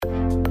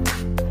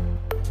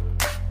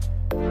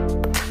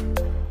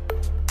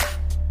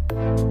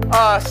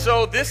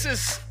So this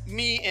is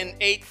me in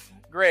 8th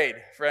grade,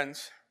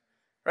 friends.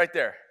 Right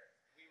there.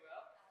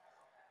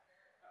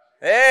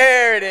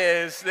 There it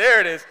is. There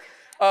it is.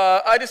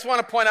 I just want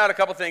to point out a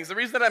couple things. The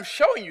reason that I'm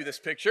showing you this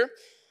picture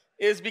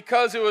is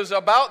because it was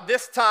about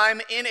this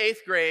time in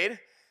 8th grade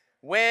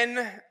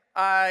when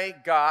I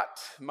got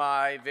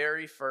my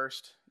very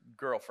first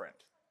girlfriend.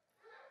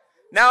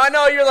 Now, I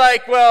know you're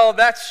like, well,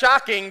 that's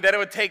shocking that it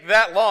would take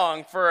that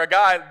long for a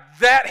guy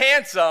that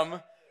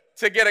handsome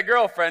to get a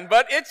girlfriend,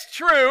 but it's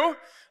true.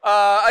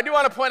 I do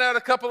want to point out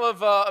a couple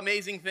of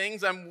amazing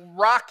things. I'm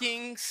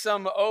rocking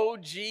some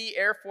OG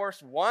Air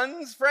Force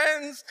Ones,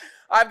 friends.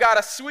 I've got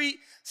a sweet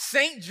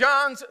St.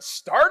 John's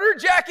starter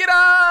jacket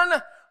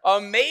on.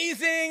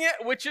 Amazing,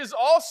 which is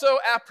also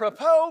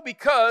apropos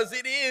because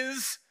it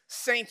is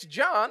St.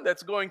 John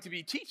that's going to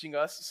be teaching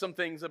us some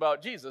things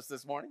about Jesus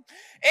this morning.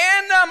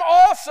 And I'm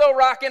also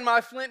rocking my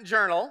Flint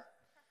Journal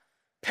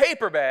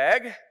paper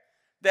bag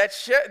that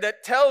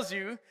tells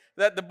you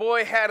that the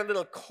boy had a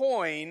little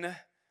coin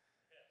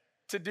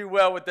to do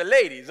well with the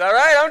ladies, all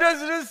right? I'm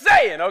just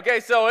saying, okay?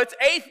 So it's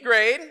 8th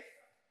grade.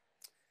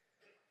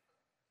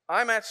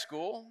 I'm at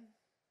school,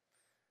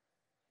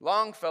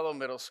 Longfellow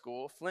Middle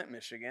School, Flint,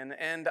 Michigan,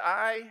 and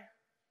I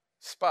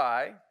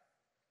spy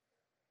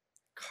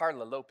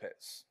Carla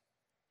Lopez.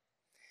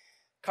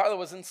 Carla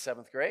was in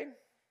 7th grade.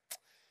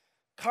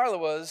 Carla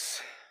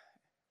was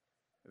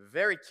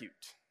very cute.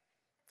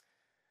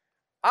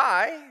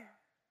 I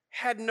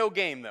had no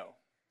game, though.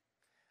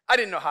 I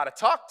didn't know how to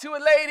talk to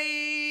a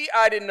lady.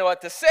 I didn't know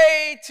what to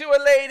say to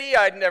a lady.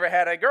 I'd never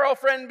had a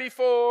girlfriend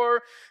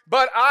before.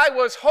 But I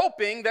was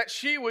hoping that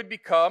she would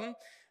become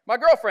my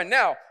girlfriend.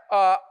 Now,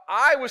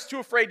 I was too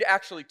afraid to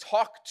actually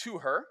talk to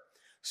her.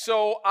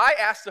 So I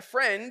asked a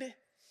friend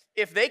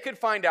if they could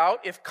find out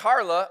if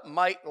Carla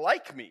might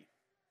like me.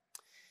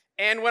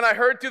 And when I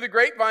heard through the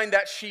grapevine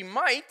that she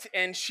might,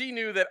 and she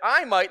knew that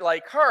I might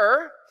like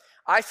her,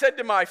 I said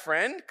to my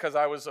friend, because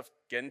I was,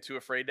 again, too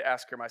afraid to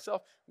ask her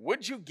myself,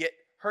 would you get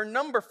her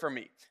number for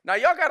me? Now,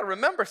 y'all got to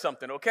remember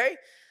something, okay?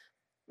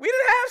 We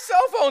didn't have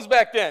cell phones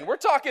back then. We're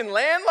talking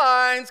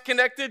landlines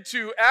connected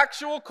to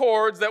actual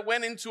cords that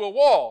went into a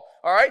wall,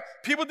 all right?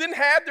 People didn't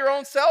have their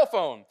own cell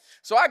phone.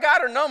 So I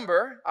got her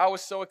number. I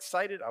was so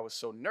excited. I was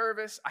so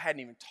nervous. I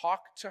hadn't even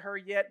talked to her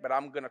yet, but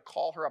I'm going to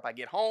call her up. I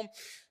get home,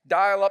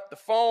 dial up the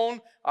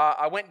phone.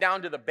 I went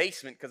down to the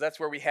basement because that's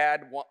where we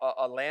had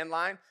a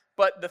landline.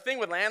 But the thing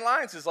with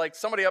landlines is like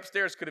somebody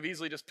upstairs could have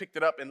easily just picked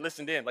it up and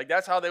listened in. Like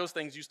that's how those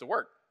things used to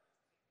work.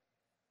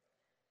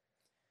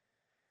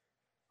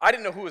 I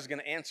didn't know who was going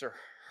to answer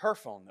her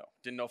phone, though.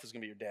 Didn't know if it was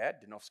going to be your dad.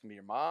 Didn't know if it was going to be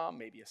your mom,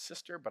 maybe a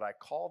sister. But I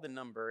called the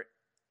number,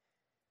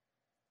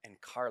 and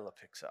Carla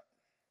picks up.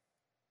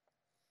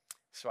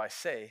 So I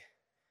say,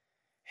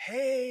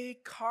 hey,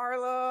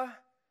 Carla,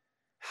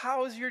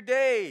 how's your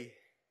day?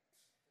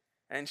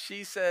 And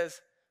she says,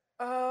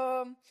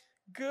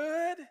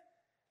 good.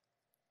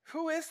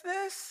 Who is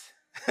this?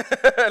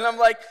 And I'm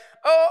like,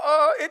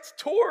 it's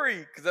Tori,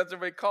 because that's what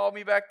they called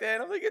me back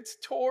then. I'm like, it's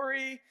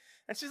Tori.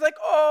 And she's like,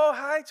 oh,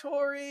 hi,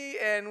 Tori.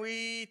 And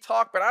we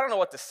talked, but I don't know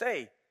what to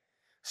say.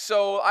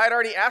 So I had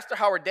already asked her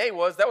how her day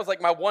was. That was like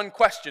my one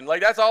question.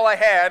 Like, that's all I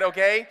had,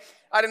 okay?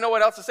 I didn't know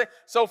what else to say.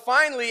 So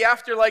finally,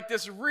 after like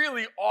this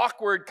really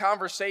awkward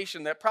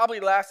conversation that probably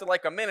lasted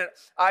like a minute,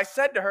 I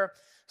said to her,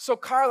 so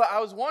Carla, I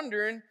was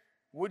wondering,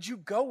 would you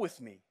go with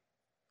me?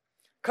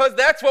 Because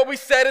that's what we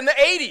said in the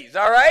 80s,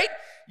 all right?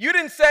 You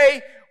didn't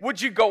say,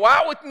 would you go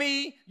out with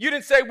me? You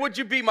didn't say, would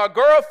you be my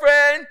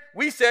girlfriend?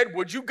 We said,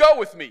 would you go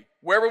with me?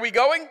 Where were we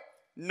going?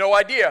 No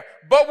idea.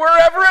 But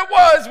wherever it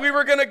was, we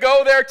were going to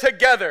go there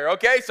together,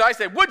 okay? So I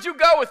said, would you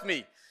go with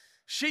me?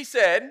 She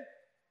said,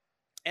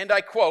 and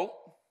I quote,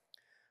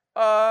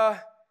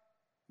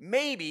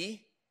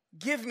 maybe,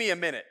 give me a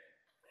minute.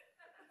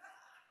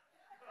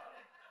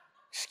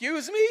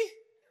 Excuse me?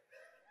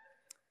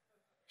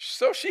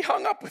 So she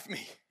hung up with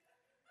me.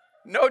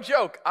 No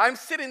joke. I'm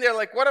sitting there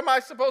like, what am I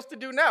supposed to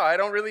do now? I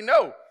don't really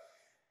know.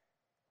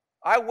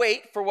 I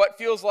wait for what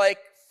feels like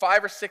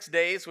 5 or 6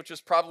 days, which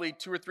was probably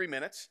 2 or 3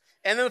 minutes.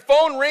 And then the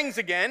phone rings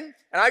again,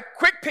 and I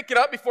quick pick it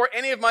up before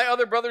any of my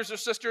other brothers or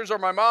sisters or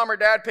my mom or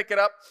dad pick it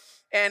up.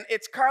 And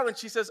it's Carla, and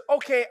she says,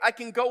 okay, I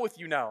can go with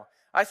you now.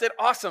 I said,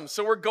 awesome,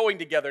 so we're going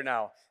together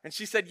now. And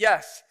she said,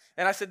 yes.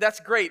 And I said, that's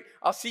great.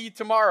 I'll see you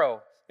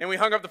tomorrow. And we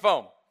hung up the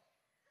phone.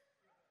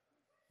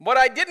 What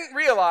I didn't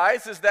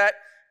realize is that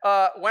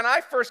when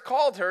I first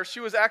called her, she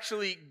was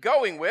actually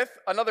going with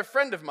another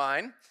friend of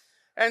mine.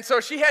 And so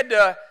she had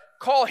to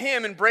call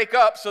him and break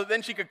up so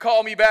then she could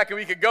call me back and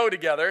we could go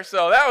together.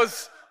 So that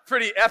was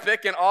pretty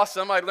epic and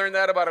awesome. I learned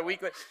that about a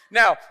week later.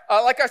 Now,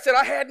 like I said,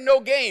 I had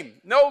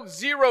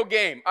zero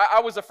game.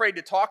 I was afraid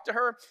to talk to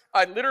her.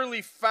 I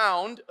literally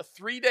found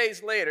 3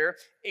 days later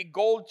a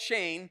gold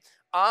chain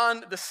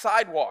on the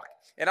sidewalk,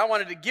 and I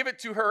wanted to give it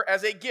to her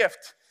as a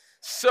gift.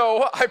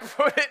 So I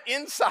put it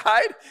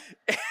inside.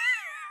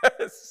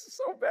 It's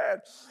so bad.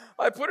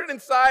 I put it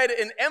inside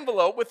an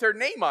envelope with her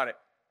name on it.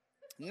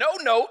 No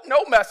note,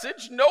 no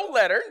message, no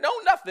letter, no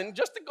nothing,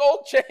 just a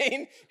gold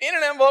chain in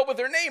an envelope with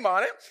her name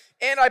on it,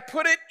 and I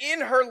put it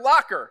in her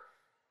locker.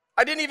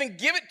 I didn't even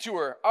give it to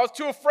her. I was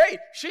too afraid.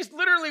 She's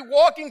literally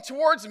walking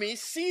towards me,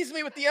 sees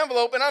me with the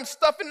envelope, and I'm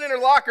stuffing it in her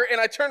locker,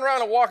 and I turn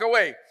around and walk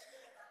away.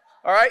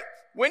 All right?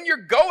 When you're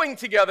going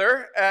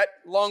together at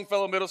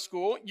Longfellow Middle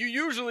School, you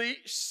usually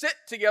sit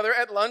together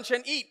at lunch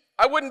and eat.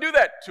 I wouldn't do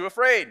that, too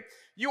afraid.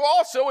 You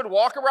also would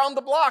walk around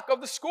the block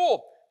of the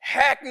school.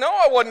 Heck no,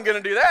 I wasn't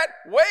going to do that.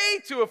 Way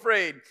too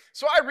afraid.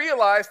 So I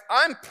realized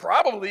I'm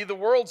probably the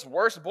world's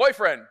worst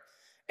boyfriend.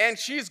 And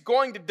she's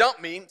going to dump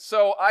me.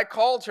 So I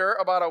called her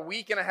about a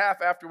week and a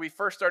half after we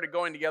first started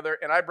going together,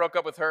 and I broke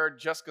up with her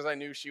just because I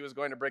knew she was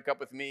going to break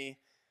up with me.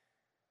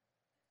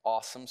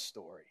 Awesome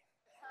story.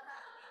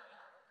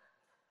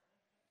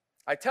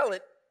 I tell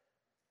it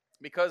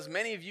because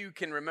many of you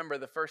can remember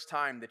the first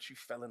time that you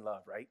fell in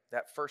love, right?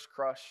 That first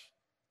crush.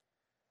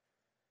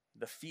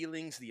 The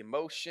feelings, the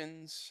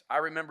emotions. I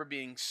remember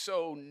being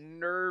so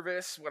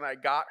nervous when I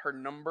got her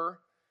number.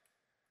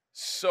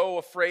 So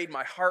afraid.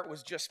 My heart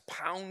was just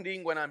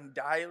pounding when I'm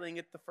dialing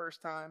it the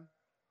first time.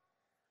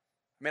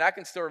 I mean, I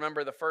can still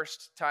remember the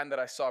first time that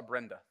I saw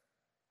Brenda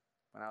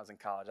when I was in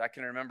college. I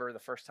can remember the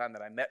first time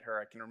that I met her.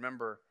 I can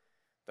remember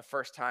the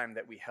first time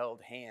that we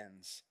held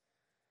hands.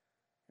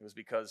 It was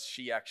because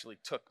she actually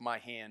took my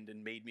hand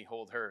and made me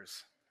hold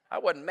hers. I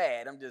wasn't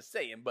mad, I'm just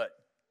saying, but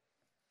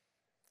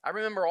I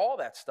remember all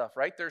that stuff,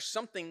 right? There's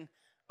something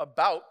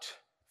about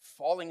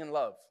falling in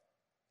love.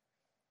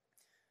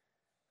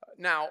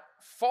 Now,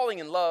 falling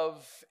in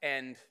love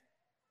and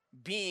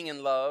being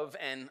in love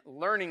and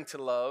learning to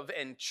love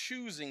and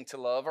choosing to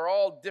love are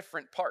all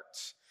different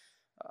parts.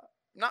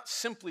 Not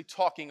simply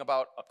talking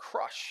about a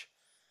crush,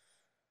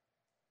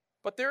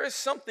 but there is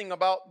something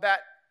about that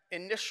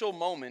initial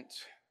moment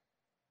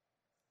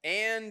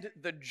and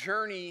the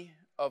journey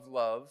of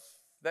love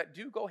that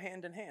do go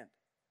hand in hand.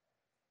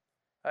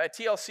 At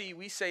TLC,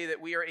 we say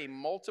that we are a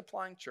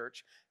multiplying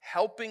church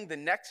helping the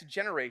next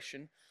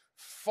generation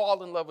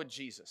fall in love with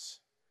Jesus.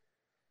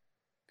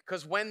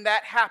 Because when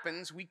that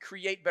happens, we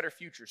create better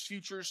futures.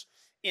 Futures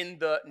in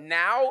the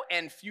now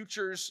and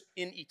futures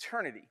in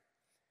eternity.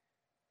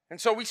 And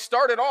so we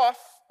started off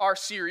our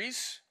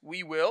series,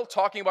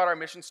 talking about our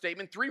mission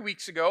statement 3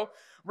 weeks ago,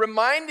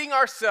 reminding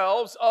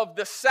ourselves of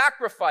the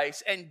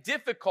sacrifice and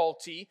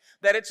difficulty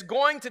that it's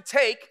going to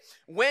take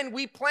when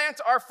we plant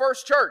our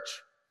first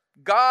church.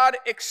 God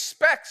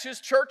expects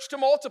his church to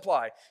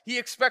multiply. He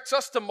expects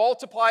us to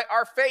multiply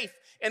our faith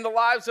in the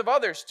lives of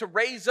others, to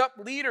raise up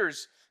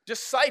leaders,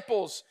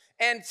 disciples,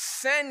 and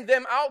send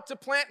them out to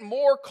plant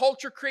more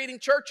culture-creating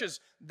churches.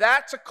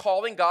 That's a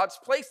calling God's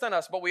placed on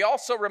us. But we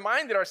also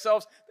reminded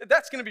ourselves that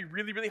that's going to be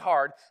really, really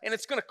hard, and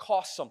it's going to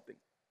cost something.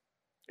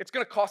 It's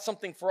going to cost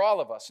something for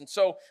all of us. And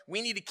so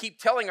we need to keep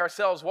telling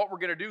ourselves what we're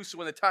going to do so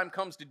when the time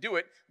comes to do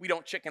it, we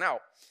don't chicken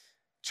out.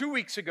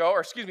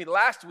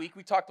 Last week,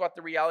 we talked about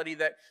the reality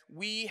that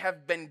we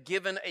have been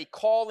given a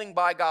calling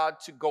by God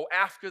to go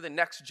after the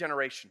next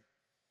generation.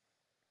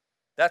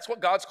 That's what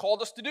God's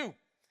called us to do.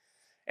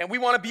 And we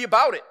want to be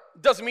about it.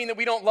 Doesn't mean that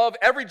we don't love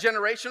every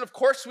generation. Of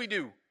course we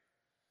do.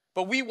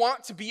 But we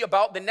want to be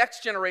about the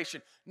next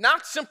generation.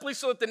 Not simply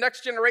so that the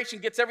next generation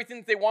gets everything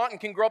that they want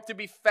and can grow up to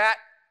be fat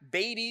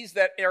babies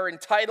that are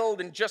entitled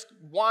and just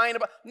whine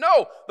about.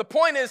 No, the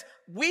point is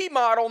we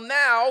model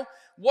now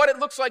what it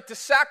looks like to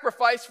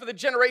sacrifice for the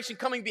generation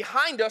coming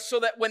behind us so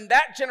that when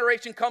that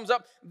generation comes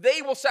up,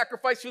 they will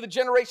sacrifice for the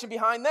generation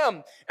behind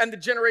them and the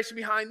generation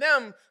behind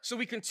them so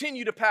we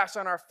continue to pass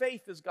on our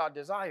faith as God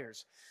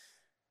desires.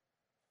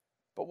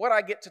 But what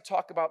I get to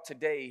talk about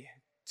today,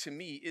 to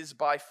me, is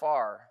by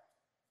far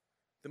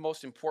the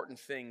most important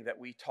thing that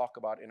we talk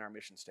about in our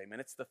mission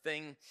statement. It's the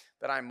thing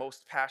that I'm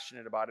most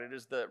passionate about. It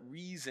is the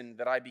reason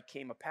that I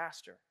became a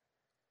pastor.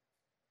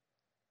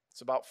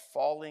 It's about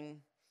falling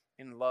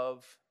in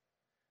love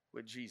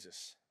with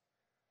Jesus.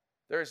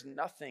 There is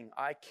nothing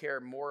I care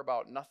more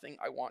about, nothing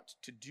I want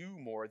to do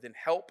more than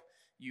help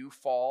you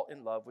fall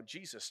in love with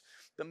Jesus.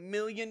 The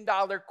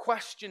million-dollar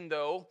question,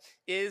 though,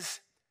 is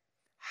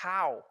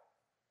how?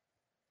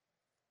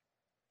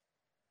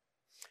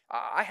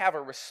 I have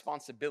a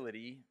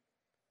responsibility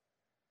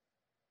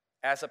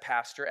as a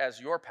pastor, as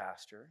your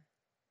pastor,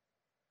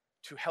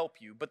 to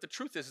help you. But the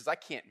truth is I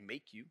can't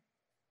make you.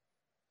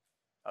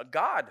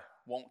 God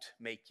won't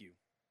make you.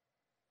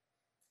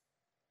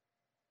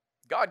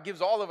 God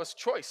gives all of us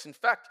choice. In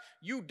fact,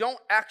 you don't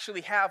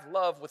actually have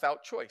love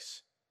without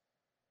choice.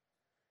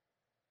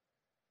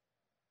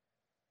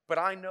 But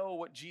I know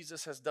what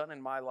Jesus has done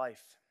in my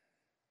life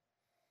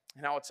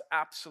and how it's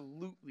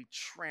absolutely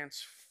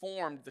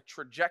transformed the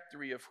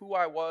trajectory of who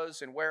I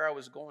was and where I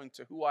was going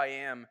to who I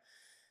am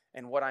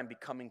and what I'm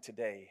becoming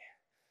today.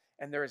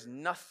 And there is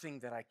nothing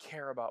that I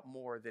care about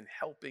more than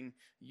helping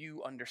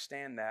you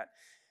understand that.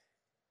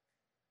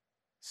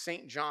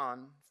 St.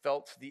 John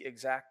felt the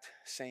exact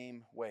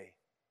same way.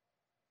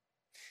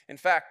 In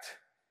fact,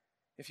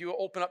 if you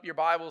open up your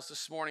Bibles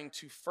this morning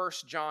to 1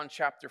 John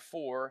chapter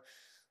 4,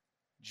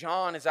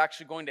 John is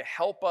actually going to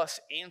help us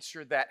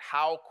answer that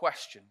how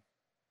question.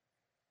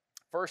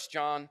 1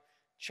 John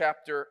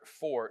chapter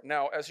 4.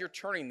 Now, as you're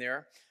turning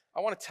there,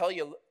 I want to tell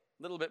you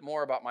a little bit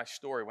more about my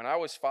story. When I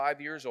was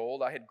 5 years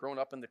old, I had grown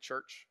up in the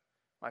church.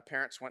 My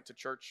parents went to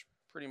church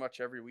pretty much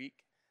every week.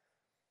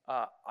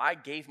 I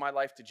gave my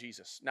life to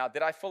Jesus. Now,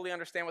 did I fully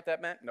understand what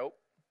that meant? Nope.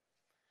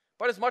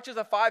 But as much as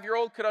a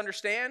 5-year-old could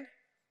understand,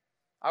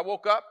 I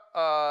woke up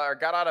or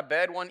got out of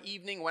bed one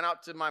evening, went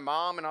out to my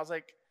mom, and I was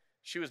like,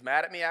 she was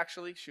mad at me,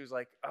 actually. She was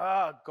like,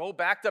 go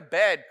back to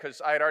bed,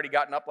 because I had already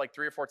gotten up like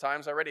 3 or 4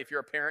 times already. If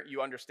you're a parent,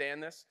 you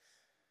understand this.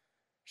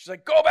 She's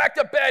like, go back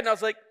to bed. And I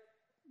was like,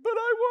 but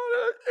I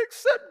want to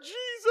accept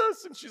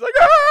Jesus. And she's like,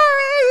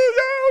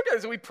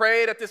 okay. So we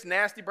prayed at this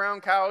nasty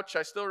brown couch.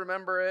 I still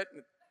remember it.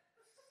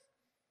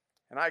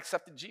 And I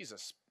accepted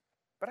Jesus.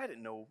 But I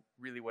didn't know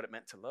really what it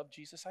meant to love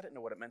Jesus. I didn't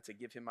know what it meant to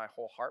give him my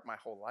whole heart, my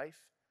whole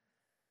life.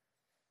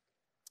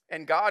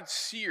 And God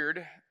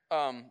seared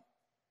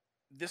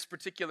this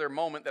particular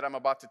moment that I'm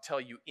about to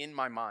tell you in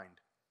my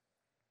mind.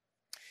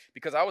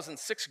 Because I was in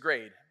 6th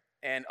grade.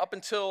 And up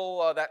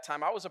until that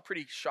time, I was a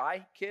pretty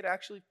shy kid,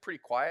 actually, pretty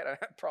quiet.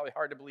 Probably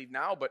hard to believe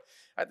now, but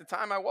at the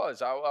time I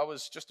was. I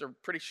was just a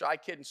pretty shy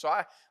kid, and so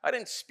I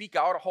didn't speak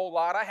out a whole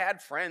lot. I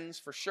had friends,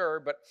 for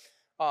sure, but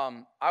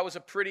I was a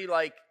pretty,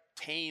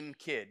 tame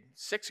kid.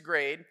 6th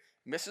grade,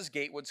 Mrs.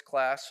 Gatewood's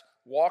class,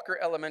 Walker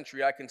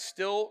Elementary. I can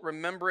still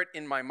remember it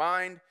in my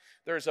mind.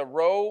 There's a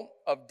row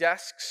of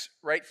desks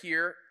right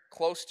here,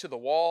 close to the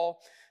wall.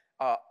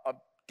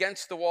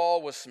 Against the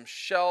wall was some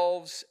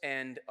shelves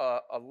and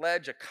a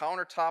ledge, a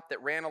countertop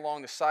that ran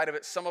along the side of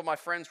it. Some of my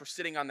friends were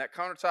sitting on that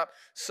countertop.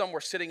 Some were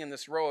sitting in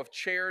this row of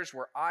chairs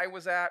where I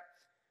was at.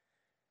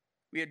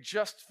 We had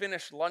just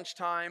finished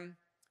lunchtime.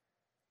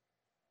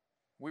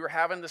 We were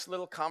having this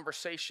little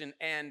conversation,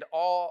 and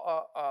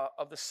all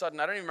of a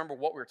sudden, I don't even remember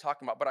what we were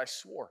talking about, but I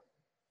swore.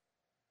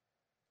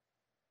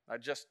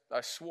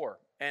 I swore.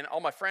 And all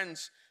my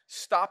friends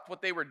stopped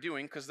what they were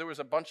doing, because there was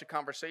a bunch of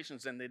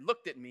conversations, and they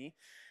looked at me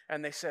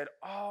and they said,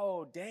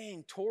 oh,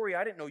 dang, Tori,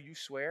 I didn't know you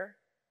swear.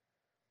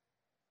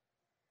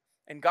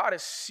 And God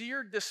has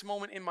seared this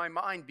moment in my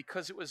mind,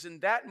 because it was in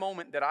that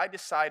moment that I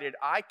decided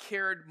I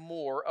cared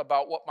more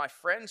about what my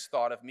friends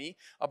thought of me,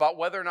 about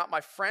whether or not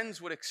my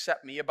friends would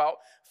accept me, about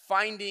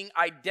finding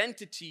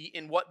identity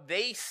in what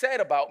they said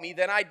about me,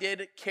 than I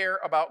did care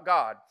about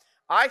God.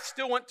 I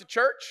still went to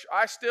church.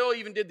 I still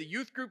even did the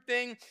youth group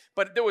thing.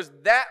 But there was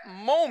that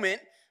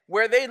moment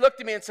where they looked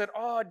at me and said,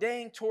 oh,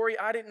 dang, Tori,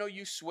 I didn't know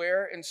you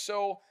swear. And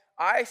so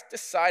I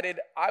decided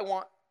I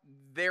want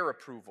their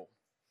approval.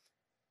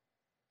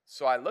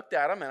 So I looked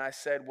at them and I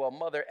said, well,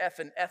 mother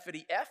effing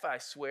effity F, I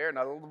swear. And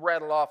I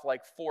rattled off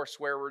like 4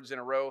 swear words in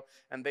a row,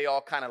 and they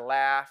all kind of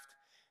laughed.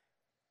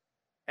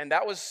 And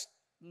that was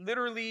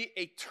literally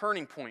a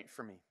turning point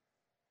for me.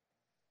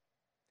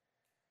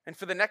 And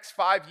for the next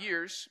 5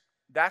 years,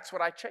 that's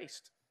what I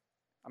chased.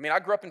 I mean, I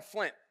grew up in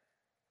Flint.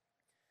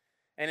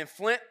 And in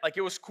Flint,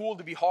 it was cool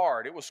to be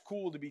hard. It was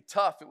cool to be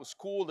tough. It was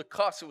cool to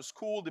cuss. It was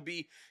cool to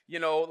be,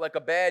 like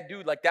a bad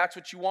dude. That's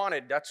what you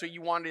wanted. That's what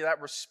you wanted,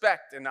 that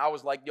respect. And I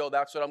was like, yo,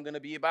 that's what I'm going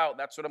to be about.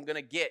 That's what I'm going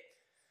to get.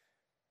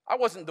 I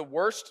wasn't the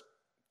worst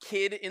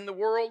kid in the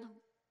world,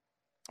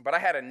 but I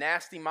had a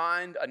nasty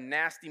mind, a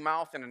nasty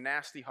mouth, and a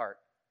nasty heart.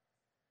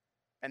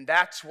 And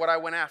that's what I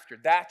went after.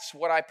 That's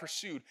what I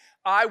pursued.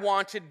 I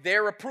wanted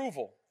their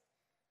approval.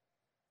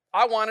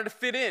 I wanted to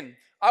fit in.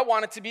 I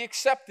wanted to be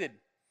accepted.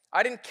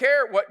 I didn't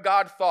care what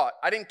God thought.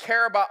 I didn't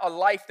care about a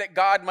life that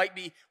God might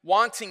be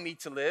wanting me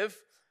to live.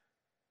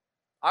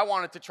 I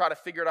wanted to try to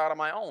figure it out on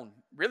my own.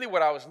 Really,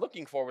 what I was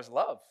looking for was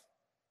love.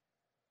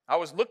 I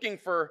was looking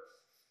for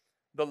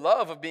the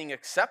love of being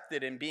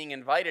accepted and being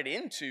invited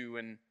into,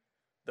 and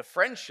the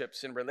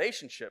friendships and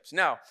relationships.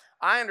 Now,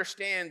 I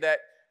understand that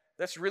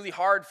that's really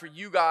hard for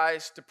you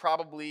guys to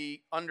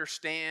probably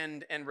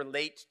understand and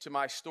relate to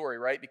my story,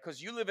 right?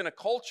 Because you live in a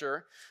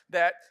culture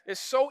that is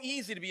so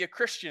easy to be a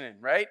Christian in,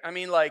 right? I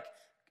mean,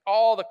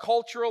 all the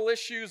cultural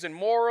issues and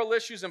moral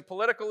issues and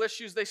political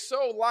issues, they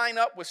so line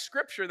up with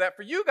Scripture that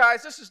for you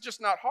guys, this is just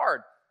not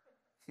hard.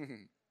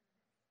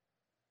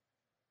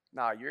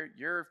 Nah,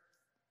 you're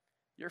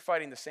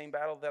fighting the same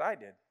battle that I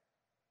did.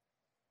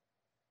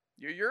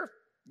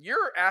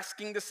 You're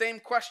asking the same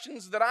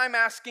questions that I'm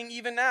asking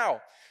even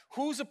now.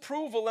 Whose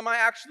approval am I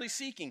actually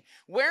seeking?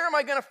 Where am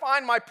I going to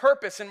find my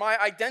purpose and my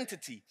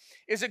identity?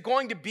 Is it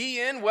going to be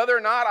in whether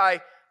or not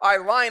I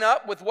line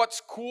up with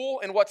what's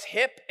cool and what's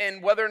hip,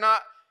 and whether or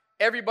not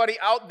everybody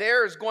out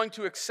there is going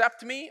to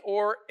accept me?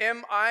 Or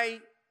am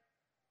I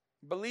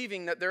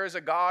believing that there is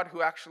a God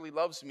who actually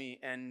loves me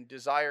and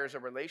desires a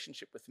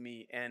relationship with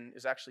me and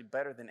is actually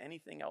better than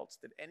anything else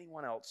that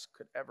anyone else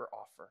could ever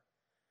offer?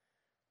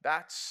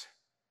 That's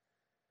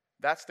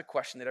the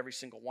question that every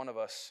single one of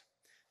us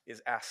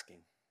is asking.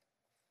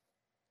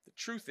 The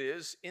truth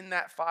is, in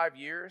that 5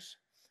 years,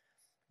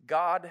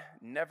 God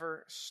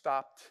never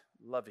stopped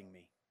loving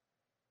me.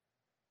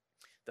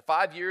 The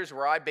 5 years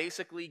where I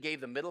basically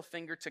gave the middle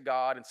finger to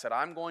God and said,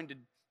 I'm going to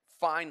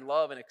find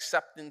love and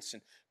acceptance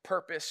and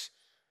purpose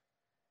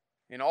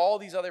in all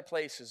these other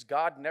places,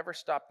 God never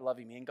stopped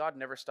loving me, and God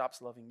never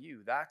stops loving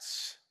you.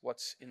 That's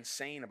what's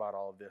insane about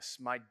all of this.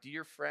 My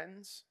dear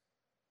friends,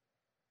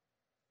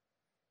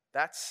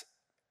 that's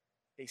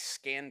a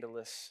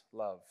scandalous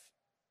love.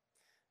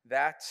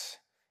 That's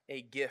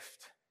a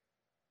gift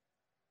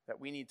that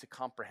we need to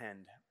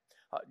comprehend.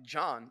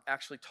 John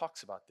actually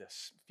talks about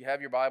this. If you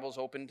have your Bibles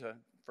open to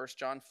 1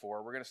 John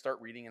 4, we're going to start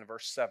reading in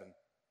verse 7.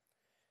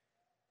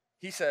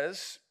 He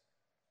says,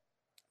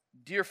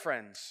 "Dear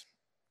friends,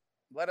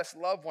 let us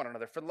love one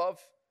another, for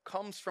love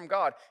comes from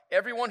God.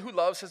 Everyone who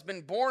loves has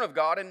been born of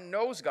God and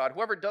knows God.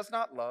 Whoever does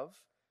not love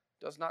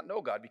does not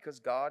know God, because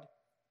God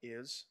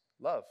is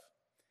love.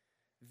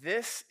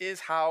 This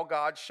is how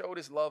God showed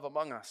his love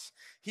among us.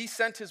 He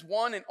sent his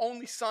one and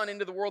only Son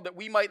into the world that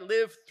we might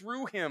live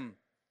through him.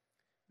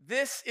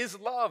 This is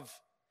love.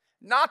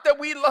 Not that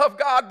we love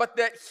God, but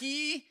that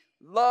he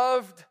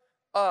loved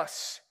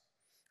us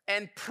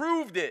and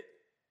proved it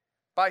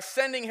by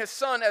sending his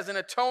Son as an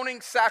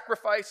atoning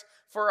sacrifice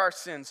for our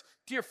sins.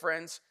 Dear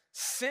friends,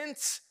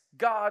 since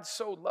God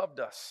so loved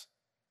us,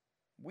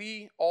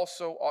 we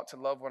also ought to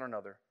love one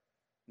another.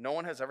 No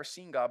one has ever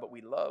seen God, but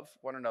we love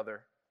one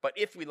another. But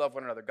if we love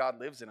one another, God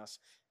lives in us,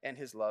 and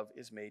his love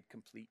is made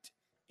complete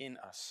in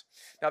us."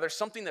 Now, there's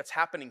something that's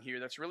happening here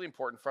that's really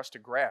important for us to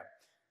grab.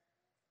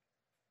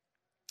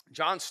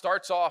 John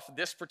starts off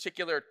this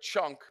particular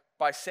chunk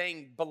by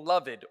saying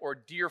beloved or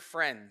dear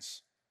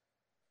friends.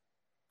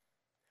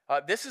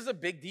 This is a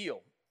big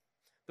deal.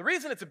 The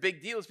reason it's a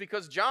big deal is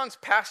because John's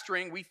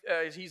pastoring.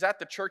 He's at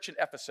the church in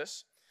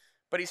Ephesus,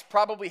 but he's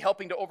probably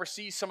helping to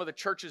oversee some of the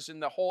churches in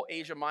the whole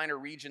Asia Minor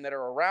region that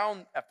are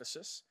around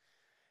Ephesus.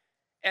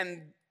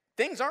 And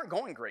things aren't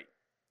going great.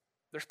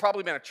 There's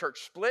probably been a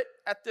church split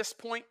at this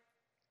point.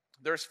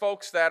 There's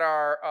folks that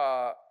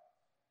are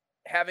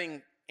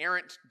having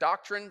errant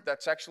doctrine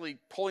that's actually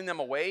pulling them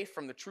away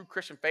from the true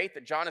Christian faith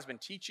that John has been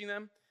teaching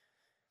them.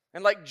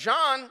 And like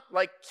John,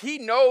 he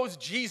knows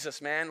Jesus,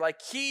 man.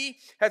 He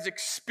has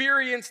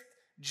experienced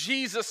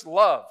Jesus'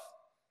 love.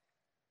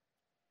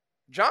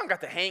 John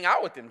got to hang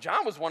out with him.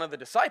 John was one of the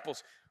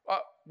disciples.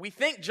 We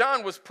think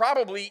John was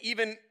probably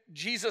even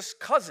Jesus'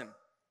 cousin.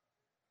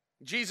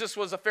 Jesus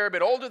was a fair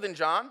bit older than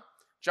John.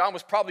 John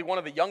was probably one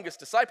of the youngest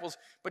disciples,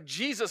 but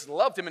Jesus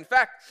loved him. In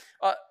fact,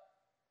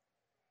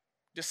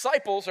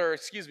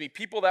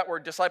 people that were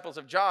disciples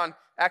of John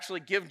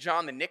actually give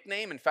John the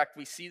nickname. In fact,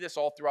 we see this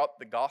all throughout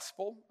the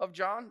Gospel of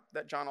John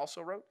that John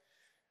also wrote.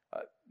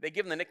 They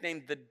give him the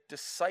nickname, the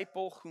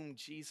disciple whom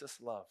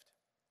Jesus loved.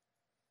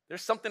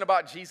 There's something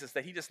about Jesus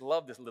that he just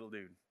loved this little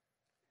dude.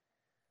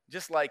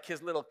 Just like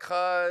his little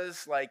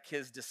cuz, like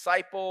his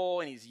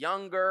disciple, and he's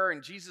younger,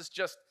 and Jesus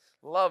just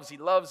loves. He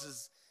loves,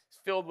 is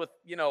filled with,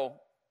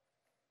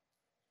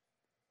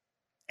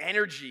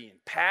 energy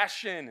and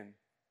passion,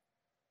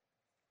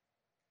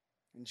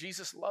 and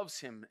Jesus loves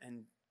him,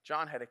 and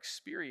John had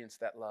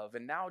experienced that love.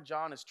 And now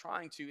John is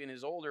trying to, in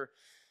his older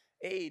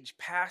age,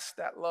 pass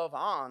that love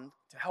on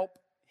to help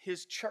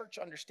his church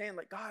understand,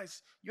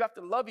 guys, you have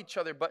to love each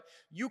other, but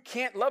you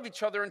can't love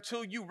each other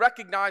until you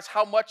recognize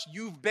how much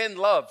you've been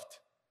loved.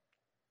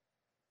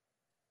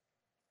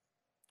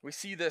 We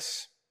see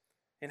this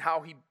in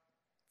how he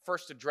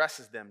first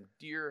addresses them,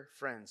 dear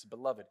friends,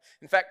 beloved.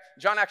 In fact,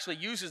 John actually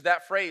uses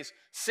that phrase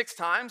 6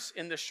 times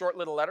in this short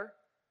little letter.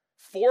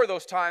 4 of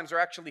those times are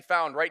actually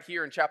found right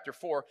here in chapter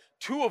 4.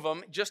 2 of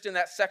them just in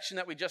that section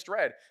that we just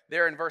read,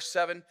 there in verse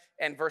 7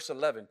 and verse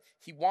 11.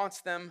 He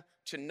wants them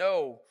to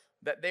know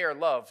that they are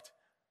loved.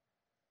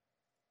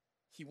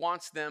 He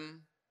wants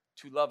them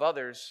to love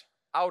others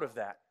out of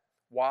that.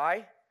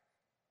 Why?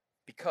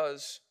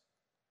 Because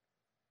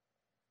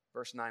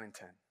verse 9 and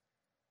 10.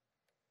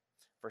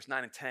 Verse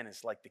 9 and 10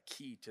 is like the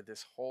key to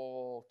this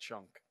whole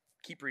chunk.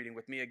 Keep reading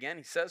with me again.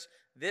 He says,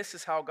 "This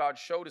is how God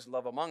showed his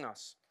love among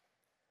us.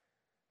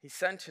 He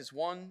sent his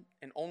one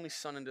and only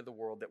Son into the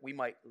world that we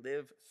might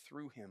live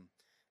through him.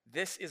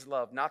 This is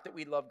love, not that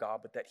we love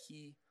God, but that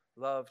he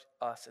loved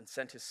us and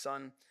sent his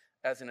Son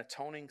as an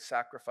atoning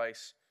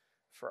sacrifice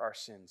for our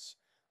sins."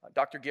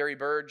 Dr. Gary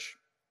Burge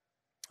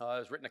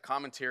has written a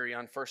commentary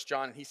on 1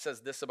 John, and he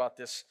says this about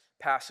this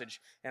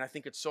passage, and I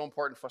think it's so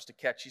important for us to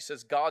catch. He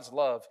says, God's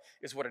love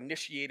is what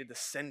initiated the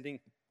sending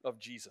of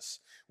Jesus.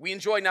 We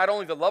enjoy not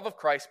only the love of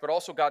Christ, but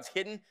also God's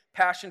hidden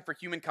passion for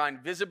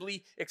humankind,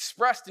 visibly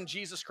expressed in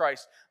Jesus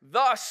Christ.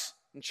 Thus,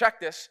 and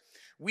check this,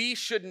 we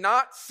should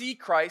not see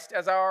Christ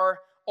as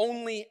our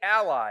only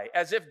ally,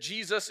 as if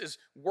Jesus is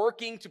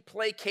working to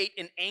placate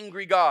an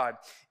angry God.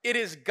 It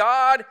is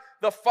God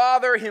the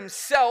Father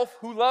himself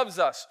who loves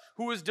us,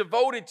 who is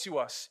devoted to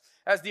us.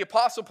 As the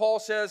Apostle Paul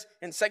says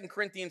in 2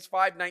 Corinthians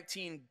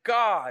 5:19,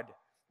 God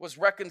was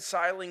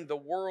reconciling the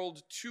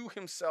world to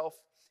himself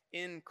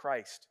in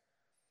Christ.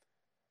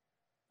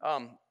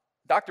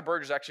 Dr.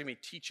 Burge is actually going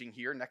to be teaching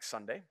here next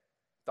Sunday.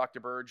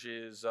 Dr. Burge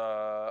is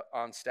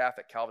on staff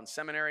at Calvin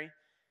Seminary.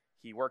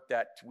 He worked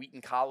at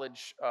Wheaton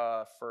College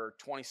for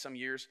 20-some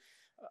years.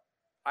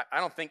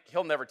 I don't think,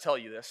 he'll never tell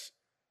you this,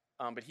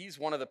 but he's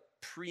one of the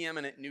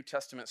preeminent New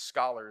Testament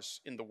scholars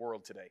in the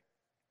world today.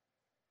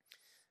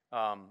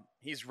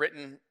 He's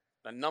written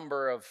a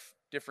number of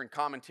different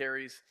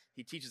commentaries.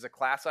 He teaches a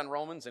class on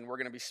Romans, and we're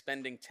going to be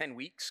spending 10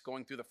 weeks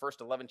going through the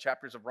first 11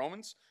 chapters of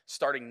Romans,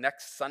 starting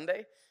next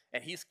Sunday,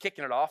 and he's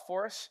kicking it off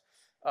for us.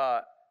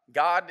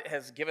 God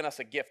has given us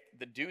a gift.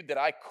 The dude that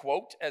I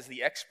quote as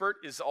the expert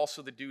is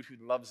also the dude who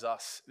loves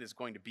us and is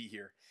going to be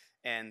here.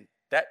 And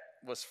that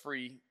was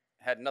free,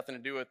 had nothing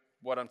to do with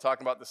what I'm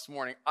talking about this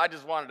morning. I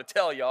just wanted to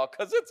tell y'all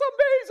because it's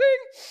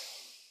amazing.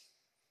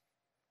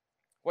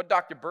 What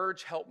Dr.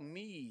 Burge helped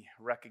me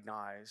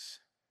recognize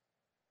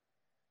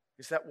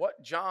is that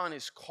what John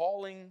is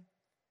calling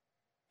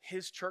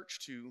his church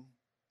to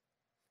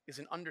is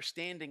an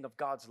understanding of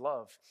God's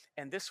love.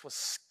 And this was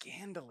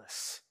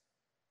scandalous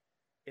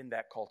in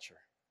that culture.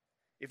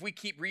 If we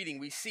keep reading,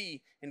 we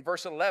see in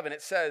verse 11,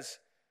 it says,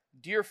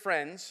 "Dear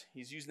friends,"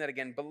 he's using that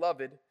again,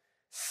 "beloved,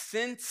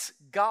 since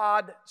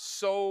God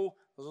so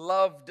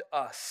loved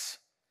us."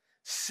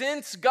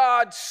 Since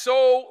God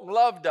so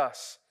loved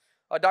us.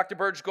 Dr.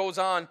 Burge goes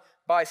on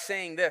by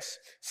saying this,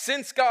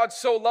 since God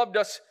so loved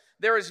us,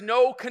 there is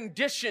no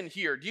condition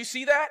here. Do you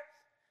see that?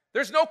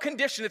 There's no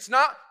condition. It's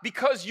not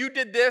because you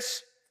did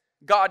this,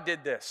 God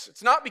did this.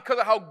 It's not because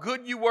of how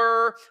good you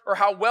were or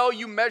how well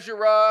you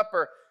measure up,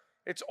 or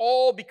it's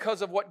all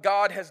because of what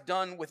God has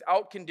done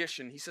without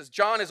condition. He says,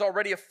 John has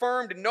already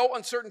affirmed in no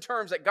uncertain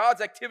terms that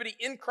God's activity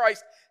in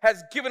Christ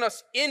has given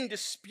us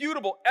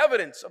indisputable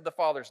evidence of the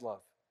Father's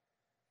love.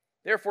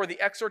 Therefore, the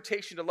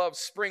exhortation to love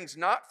springs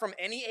not from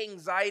any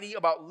anxiety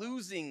about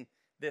losing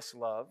this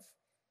love,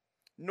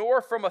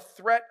 nor from a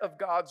threat of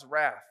God's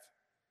wrath.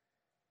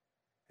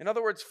 In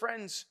other words,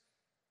 friends,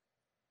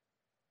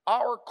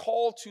 our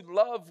call to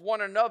love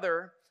one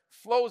another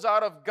flows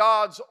out of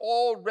God's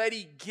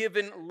already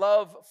given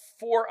love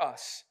for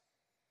us.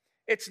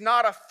 It's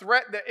not a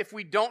threat that if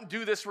we don't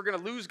do this, we're going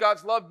to lose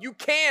God's love. You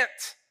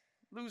can't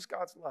lose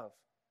God's love.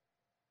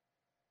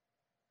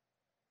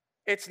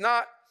 It's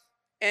not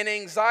an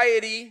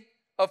anxiety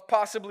of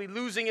possibly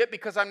losing it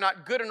because I'm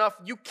not good enough.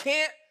 You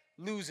can't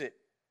lose it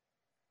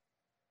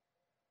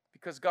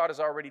because God has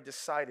already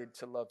decided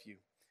to love you.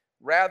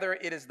 Rather,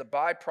 it is the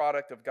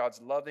byproduct of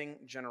God's loving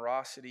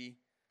generosity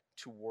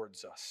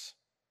towards us.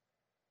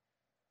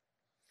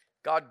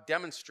 God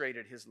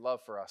demonstrated his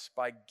love for us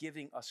by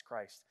giving us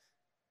Christ.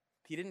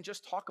 He didn't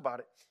just talk about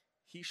it,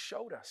 he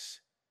showed us.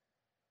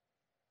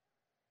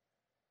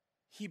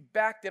 He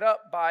backed it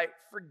up by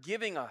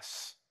forgiving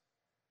us.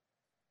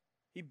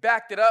 He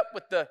backed it up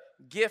with the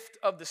gift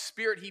of the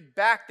Spirit. He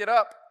backed it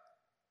up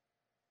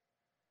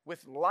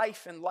with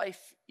life and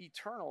life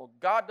eternal.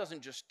 God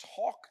doesn't just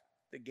talk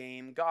the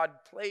game, God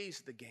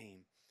plays the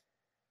game.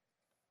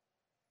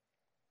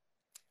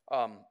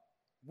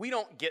 We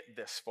don't get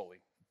this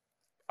fully.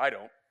 I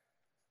don't.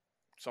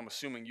 So I'm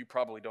assuming you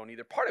probably don't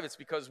either. Part of it's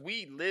because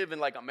we live in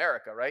like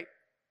America, right?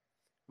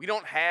 We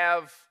don't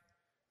have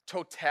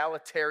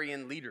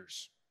totalitarian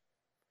leaders.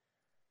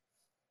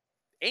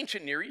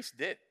 Ancient Near East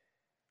did.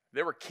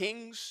 There were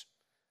kings,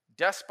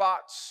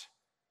 despots,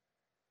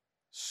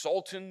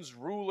 sultans,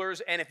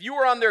 rulers, and if you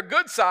were on their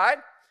good side,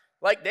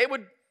 like they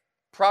would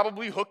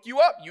probably hook you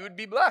up. You would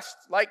be blessed.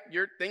 Like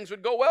your things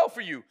would go well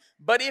for you.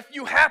 But if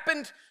you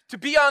happened to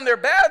be on their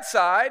bad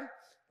side,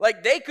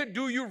 like they could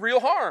do you real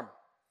harm.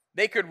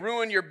 They could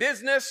ruin your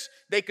business.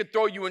 They could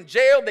throw you in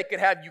jail. They could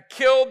have you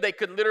killed. They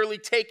could literally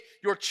take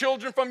your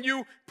children from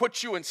you,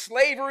 put you in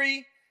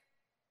slavery.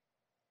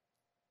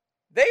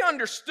 They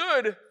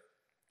understood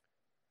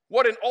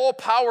what an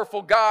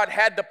all-powerful God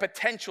had the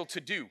potential to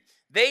do.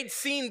 They'd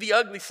seen the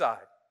ugly side.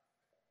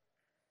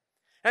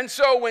 And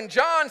so when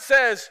John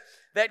says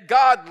that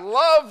God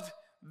loved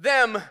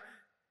them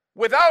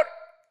without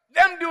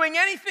them doing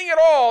anything at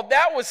all,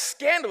 that was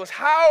scandalous.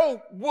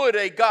 How would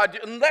a God,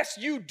 unless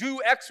you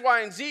do X,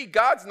 Y, and Z,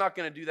 God's not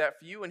going to do that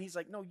for you. And he's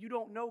like, no, you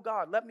don't know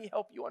God. Let me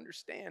help you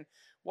understand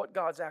what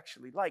God's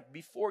actually like.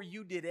 Before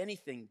you did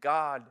anything,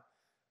 God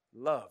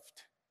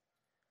loved.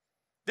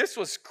 This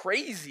was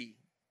crazy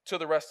to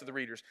the rest of the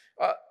readers.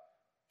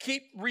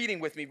 Keep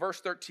reading with me,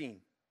 verse 13.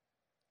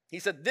 He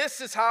said,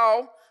 this is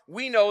how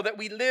we know that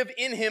we live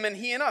in him and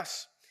he in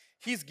us.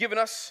 He's given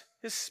us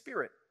his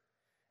Spirit.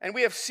 And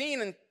we have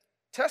seen and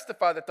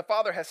testify that the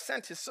Father has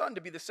sent his Son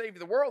to be the Savior of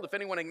the world. If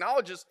anyone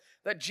acknowledges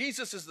that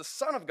Jesus is the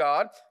Son of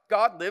God,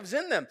 God lives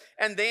in them,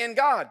 and they in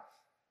God.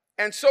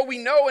 And so we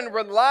know and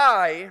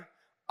rely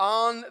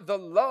on the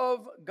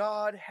love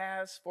God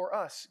has for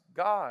us.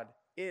 God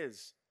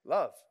is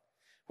love.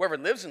 Whoever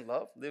lives in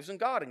love lives in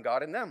God, and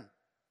God in them.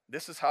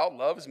 This is how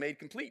love is made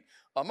complete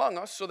among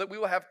us, so that we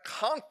will have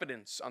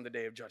confidence on the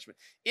day of judgment.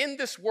 In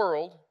this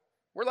world,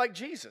 we're like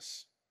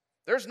Jesus.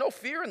 There's no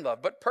fear in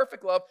love, but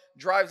perfect love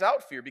drives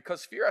out fear,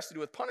 because fear has to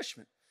do with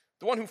punishment.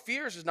 The one who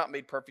fears is not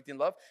made perfect in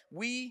love.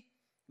 We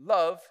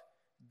love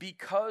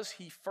because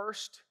he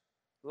first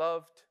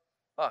loved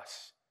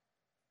us.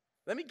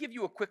 Let me give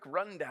you a quick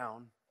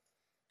rundown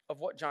of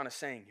what John is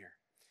saying here.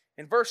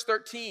 In verse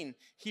 13,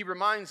 he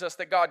reminds us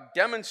that God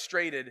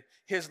demonstrated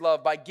his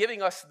love by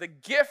giving us the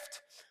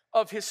gift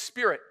of his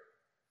Spirit.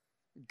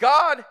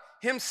 God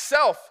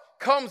himself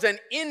comes and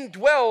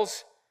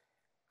indwells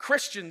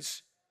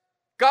Christians.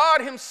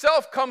 God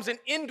himself comes and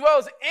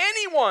indwells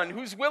anyone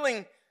who's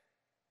willing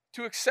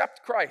to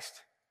accept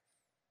Christ.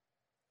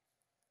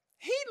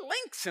 He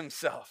links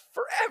himself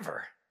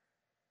forever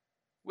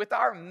with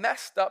our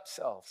messed up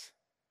selves.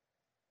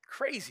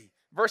 Crazy.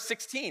 Verse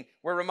 16,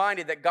 we're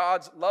reminded that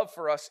God's love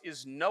for us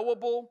is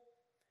knowable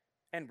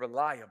and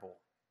reliable.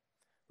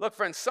 Look,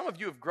 friends, some of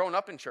you have grown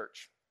up in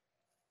church,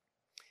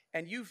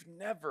 and you've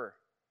never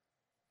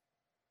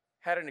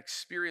had an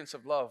experience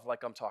of love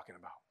like I'm talking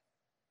about.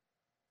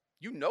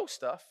 You know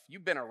stuff,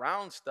 you've been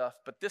around stuff,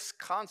 but this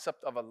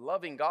concept of a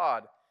loving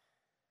God,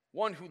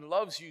 one who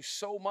loves you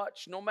so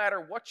much, no matter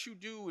what you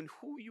do and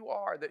who you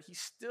are, that he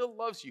still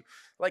loves you,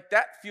 like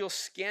that feels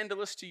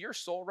scandalous to your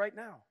soul right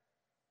now.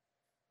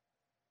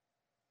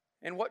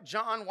 And what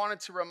John wanted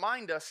to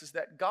remind us is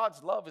that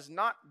God's love is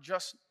not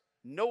just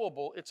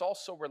knowable, it's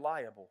also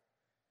reliable.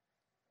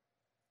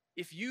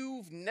 If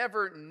you've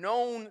never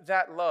known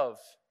that love,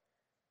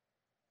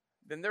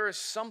 then there is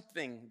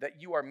something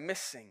that you are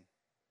missing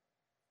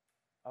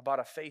about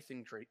a faith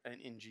in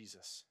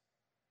Jesus.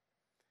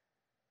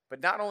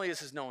 But not only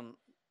is his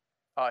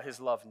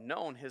love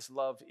known, his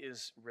love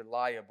is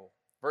reliable.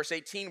 Verse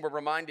 18, we're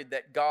reminded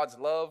that God's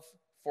love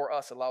for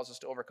us allows us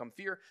to overcome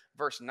fear.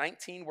 Verse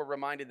 19, we're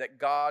reminded that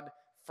God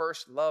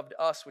first loved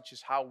us, which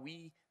is how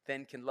we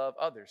then can love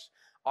others.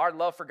 Our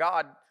love for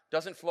God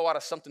doesn't flow out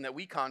of something that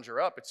we conjure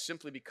up. It's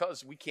simply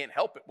because we can't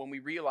help it when we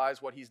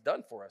realize what he's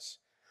done for us.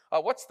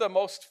 What's the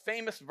most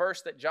famous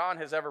verse that John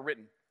has ever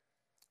written?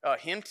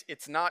 Hint,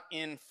 it's not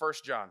in 1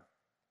 John.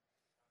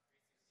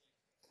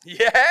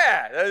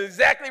 Yeah, that's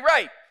exactly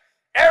right.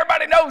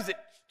 Everybody knows it.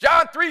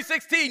 John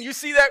 3:16, you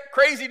see that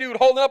crazy dude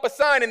holding up a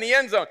sign in the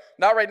end zone.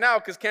 Not right now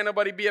because can't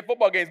nobody be at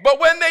football games. But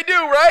when they do,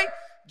 right?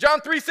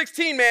 John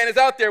 3:16, man, is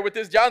out there with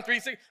this John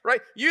 3:16,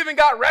 right? You even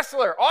got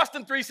wrestler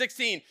Austin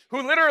 3:16,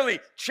 who literally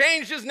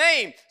changed his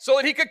name so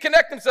that he could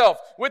connect himself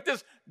with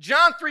this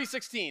John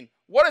 3:16.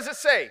 What does it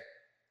say?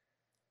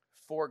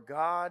 For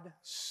God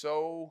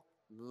so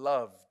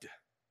loved.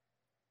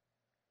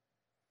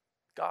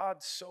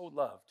 God so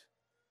loved.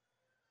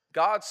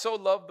 God so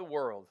loved the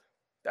world.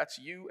 That's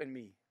you and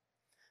me.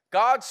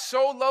 God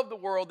so loved the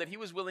world that he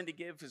was willing to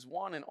give his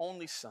one and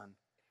only Son,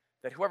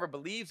 that whoever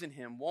believes in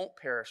him won't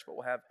perish but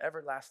will have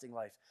everlasting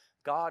life.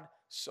 God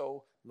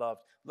so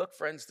loved. Look,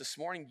 friends, this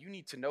morning you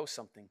need to know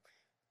something.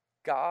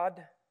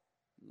 God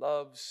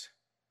loves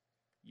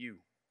you.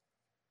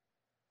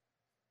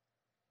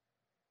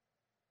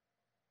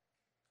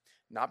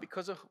 Not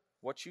because of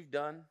what you've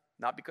done,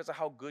 not because of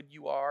how good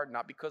you are,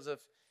 not because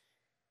of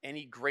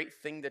any great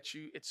thing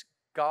it's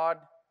God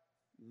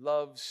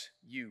loves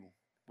you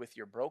with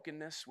your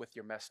brokenness, with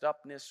your messed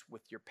upness,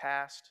 with your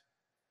past,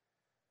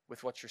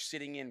 with what you're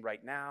sitting in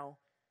right now.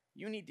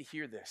 You need to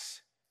hear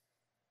this.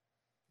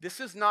 This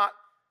is not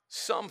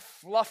some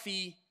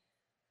fluffy,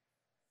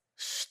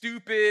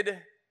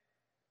 stupid,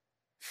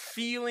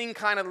 feeling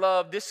kind of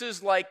love. This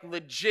is like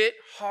legit,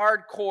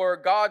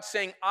 hardcore God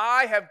saying,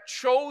 I have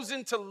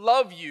chosen to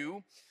love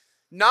you,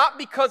 not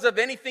because of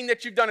anything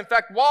that you've done. In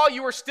fact, while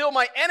you were still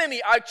my enemy,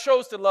 I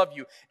chose to love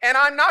you. And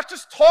I'm not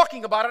just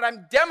talking about it,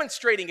 I'm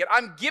demonstrating it.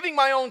 I'm giving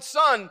my own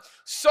Son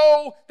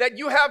so that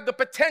you have the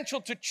potential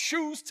to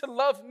choose to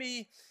love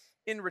me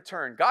in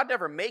return. God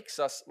never makes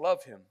us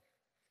love him.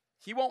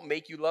 He won't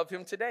make you love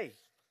him today.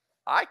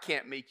 I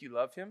can't make you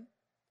love him.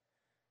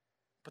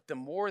 But the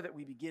more that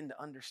we begin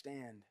to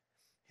understand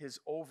his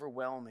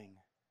overwhelming,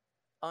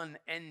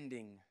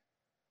 unending,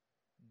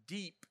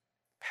 deep,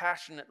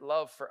 passionate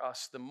love for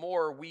us, the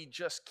more we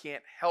just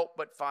can't help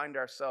but find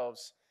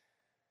ourselves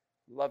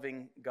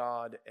loving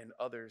God and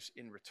others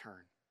in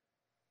return.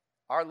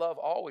 Our love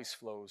always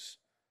flows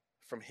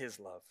from his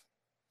love.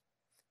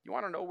 You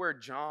want to know where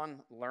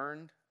John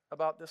learned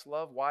about this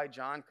love? Why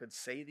John could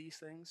say these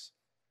things?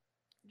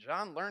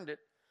 John learned it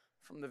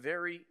from the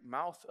very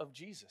mouth of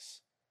Jesus.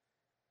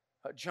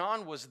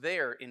 John was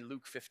there in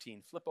Luke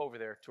 15. Flip over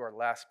there to our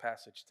last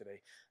passage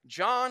today.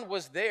 John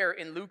was there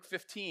in Luke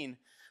 15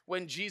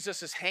 when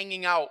Jesus is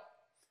hanging out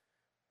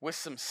with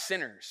some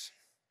sinners.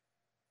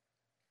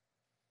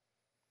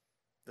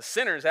 The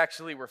sinners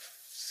actually were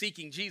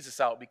seeking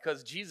Jesus out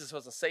because Jesus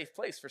was a safe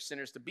place for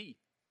sinners to be.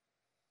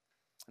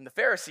 And the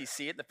Pharisees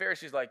see it. The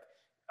Pharisees are like,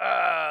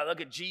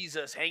 look at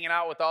Jesus hanging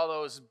out with all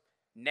those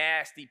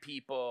nasty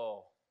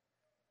people.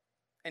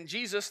 And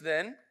Jesus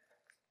then,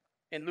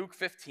 in Luke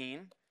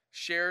 15,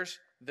 shares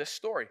this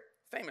story,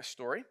 famous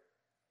story.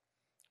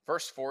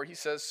 Verse 4, he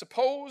says,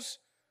 suppose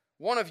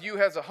one of you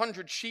has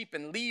 100 sheep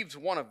and leaves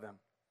one of them.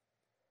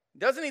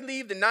 Doesn't he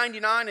leave the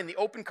 99 in the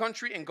open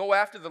country and go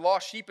after the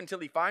lost sheep until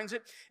he finds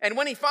it? And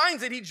when he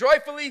finds it, he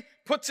joyfully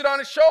puts it on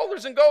his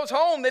shoulders and goes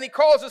home. Then he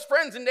calls his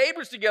friends and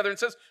neighbors together and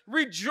says,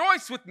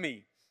 rejoice with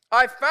me.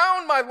 I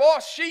found my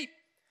lost sheep.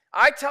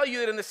 I tell you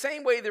that in the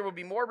same way there will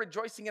be more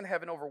rejoicing in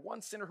heaven over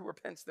one sinner who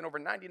repents than over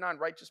 99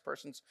 righteous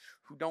persons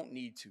who don't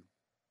need to.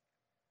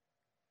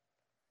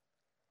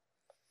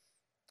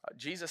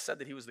 Jesus said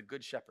that he was the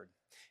good shepherd.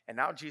 And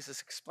now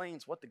Jesus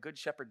explains what the good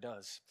shepherd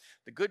does.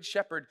 The good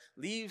shepherd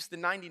leaves the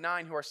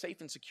 99 who are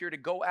safe and secure to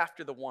go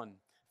after the one,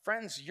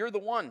 Friends, you're the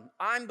one.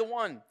 I'm the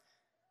one.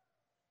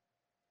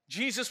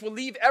 Jesus will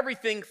leave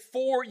everything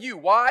for you.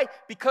 Why?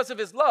 Because of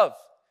his love.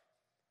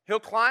 He'll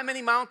climb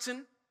any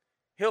mountain.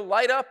 He'll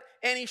light up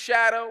any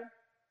shadow.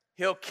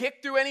 He'll kick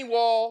through any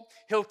wall.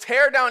 He'll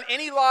tear down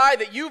any lie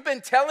that you've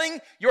been telling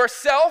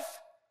yourself,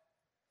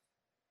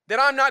 that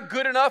I'm not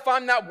good enough,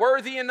 I'm not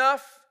worthy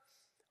enough,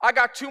 I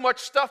got too much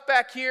stuff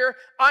back here,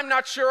 I'm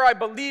not sure I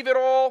believe it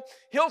all.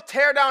 He'll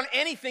tear down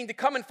anything to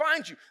come and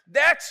find you.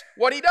 That's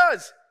what he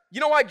does. You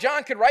know why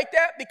John could write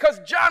that? Because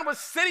John was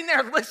sitting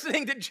there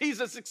listening to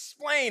Jesus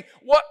explain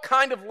what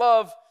kind of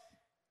love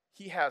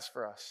he has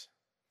for us.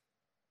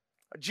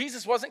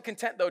 Jesus wasn't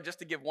content, though, just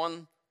to give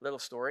one little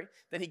story.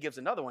 Then he gives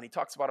another one. He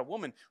talks about a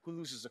woman who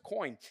loses a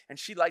coin, and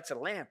she lights a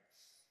lamp.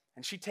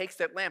 And she takes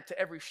that lamp to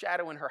every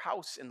shadow in her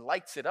house and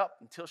lights it up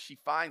until she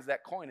finds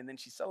that coin, and then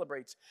she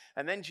celebrates.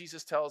 And then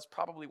Jesus tells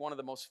probably one of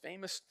the most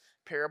famous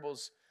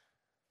parables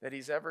that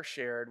he's ever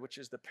shared, which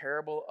is the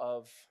parable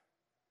of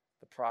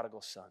the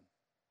prodigal son.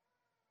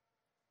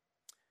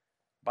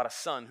 About a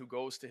son who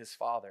goes to his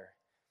father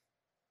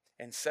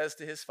and says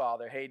to his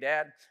father, "Hey,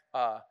 Dad,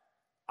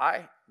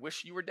 I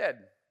wish you were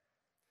dead.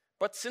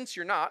 But since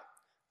you're not,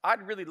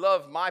 I'd really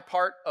love my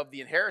part of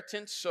the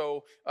inheritance,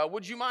 so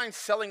would you mind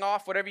selling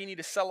off whatever you need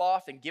to sell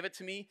off and give it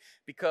to me?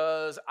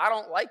 Because I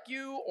don't like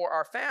you or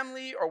our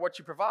family or what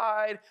you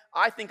provide.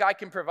 I think I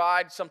can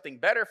provide something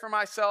better for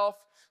myself,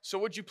 so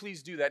would you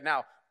please do that?"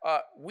 Now,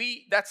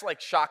 that's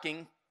like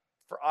shocking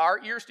for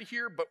our ears to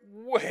hear, but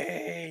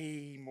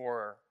way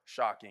more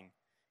shocking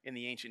in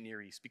the ancient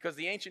Near East, because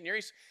the ancient Near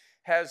East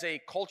has a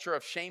culture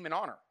of shame and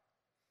honor.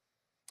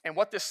 And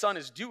what this son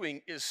is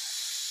doing is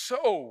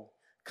so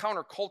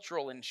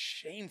countercultural and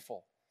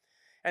shameful.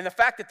 And the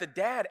fact that the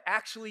dad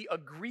actually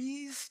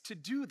agrees to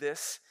do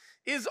this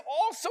is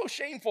also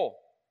shameful.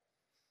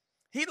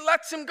 He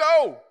lets him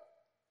go.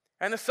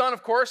 And the son,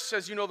 of course,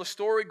 as you know the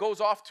story,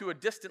 goes off to a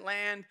distant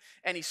land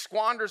and he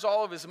squanders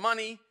all of his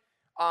money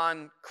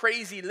on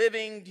crazy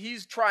living.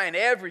 He's trying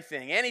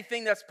everything,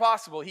 anything that's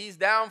possible. He's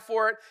down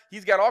for it.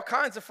 He's got all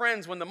kinds of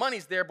friends when the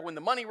money's there, but when the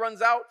money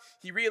runs out,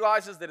 he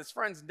realizes that his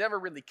friends never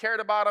really cared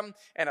about him,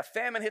 and a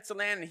famine hits the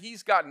land, and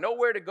he's got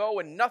nowhere to go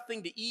and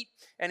nothing to eat,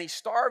 and he's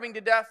starving to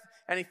death,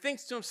 and he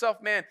thinks to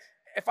himself, man,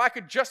 if I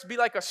could just be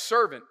like a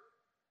servant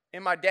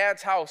in my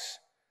dad's house,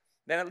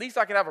 then at least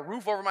I could have a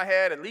roof over my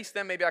head. At least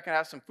then maybe I can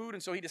have some food.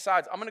 And so he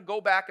decides, I'm going to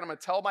go back and I'm going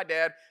to tell my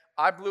dad,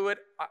 I blew it.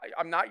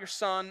 I'm not your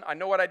son. I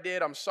know what I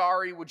did. I'm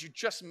sorry. Would you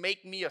just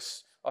make me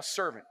a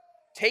servant?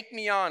 Take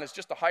me on as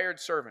just a hired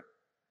servant.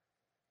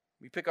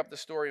 We pick up the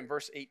story in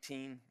verse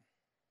 18. It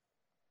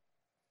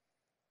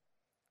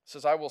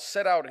says, I will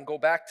set out and go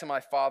back to my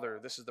father.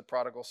 This is the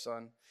prodigal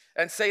son.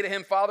 And say to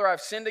him, Father,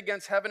 I've sinned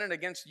against heaven and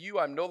against you.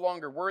 I'm no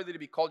longer worthy to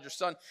be called your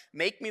son.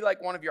 Make me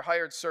like one of your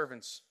hired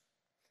servants.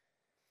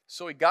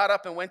 So he got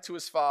up and went to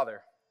his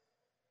father.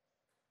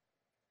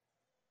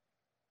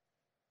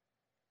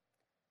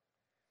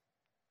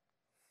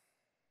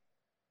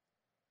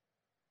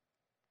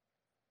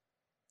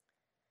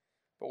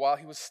 But while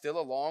he was still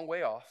a long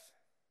way off,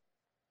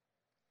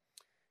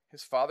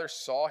 his father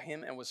saw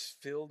him and was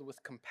filled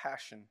with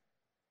compassion,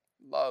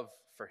 love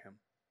for him.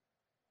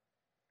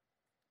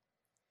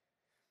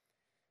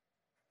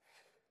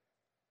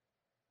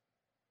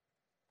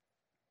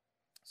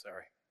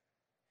 Sorry.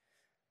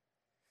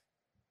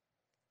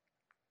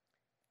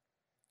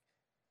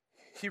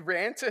 He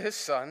ran to his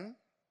son,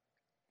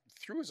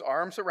 threw his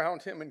arms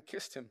around him, and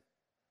kissed him.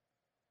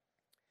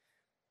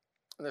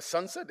 And the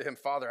son said to him,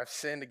 Father, I've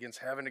sinned against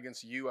heaven,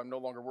 against you. I'm no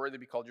longer worthy to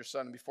be called your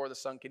son. And before the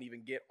son can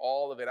even get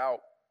all of it out,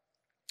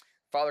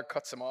 father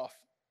cuts him off.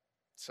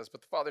 It says,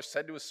 but the father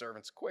said to his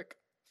servants, quick,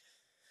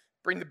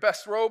 bring the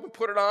best robe and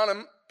put it on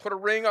him. Put a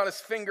ring on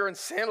his finger and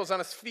sandals on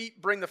his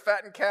feet. Bring the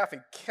fattened calf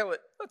and kill it.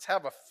 Let's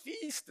have a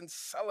feast and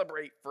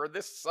celebrate. For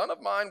this son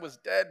of mine was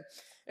dead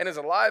and is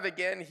alive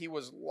again. He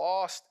was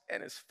lost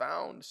and is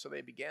found. So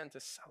they began to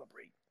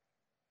celebrate.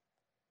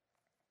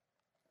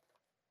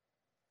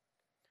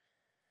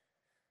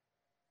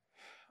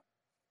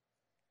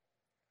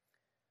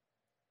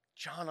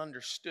 John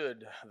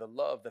understood the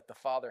love that the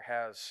Father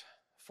has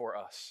for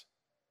us.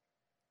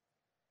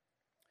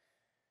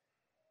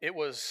 It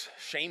was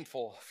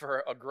shameful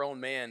for a grown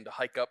man to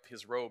hike up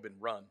his robe and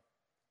run.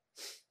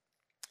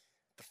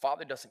 The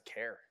Father doesn't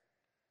care.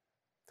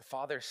 The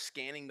Father's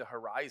scanning the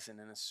horizon,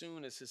 and as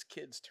soon as his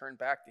kids turn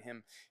back to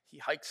him, he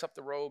hikes up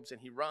the robes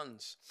and he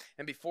runs.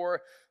 And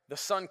before the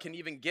son can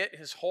even get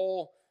his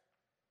whole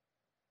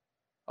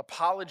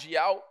apology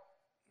out,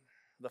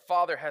 the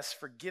Father has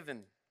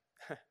forgiven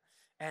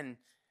and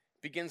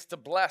begins to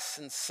bless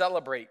and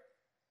celebrate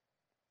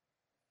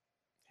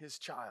his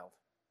child.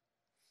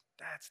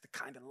 That's the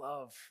kind of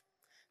love.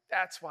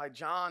 That's why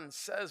John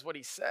says what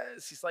he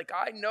says. He's like,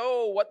 I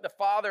know what the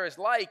Father is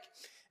like.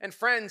 And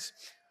friends,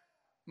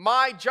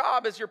 my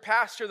job as your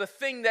pastor, the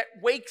thing that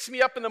wakes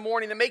me up in the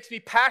morning, that makes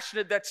me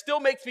passionate, that still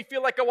makes me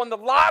feel like I won the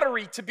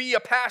lottery to be a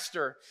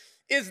pastor,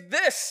 is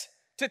this: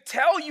 to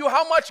tell you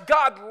how much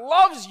God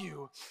loves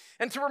you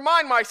and to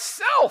remind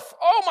myself,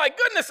 oh my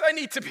goodness, I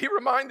need to be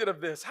reminded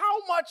of this,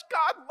 how much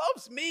God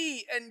loves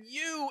me and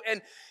you.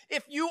 And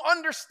if you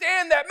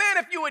understand that,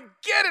 man, if you would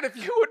get it, if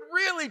you would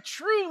really,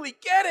 truly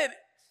get it,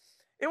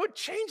 it would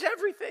change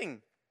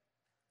everything.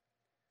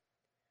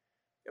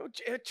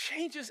 It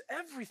changes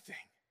everything.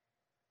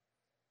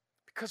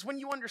 Because when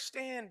you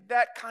understand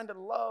that kind of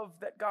love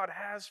that God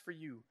has for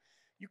you,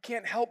 you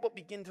can't help but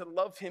begin to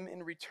love him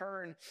in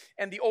return.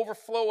 And the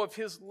overflow of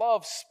his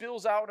love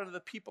spills out into the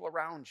people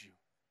around you.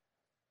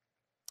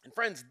 And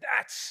friends,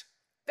 that's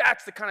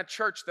the kind of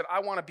church that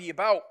I want to be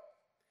about.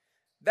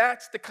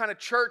 That's the kind of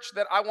church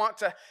that I want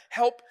to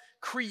help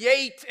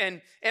create.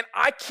 And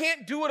I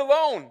can't do it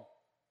alone.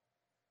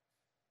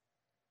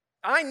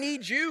 I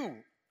need you.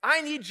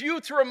 I need you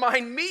to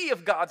remind me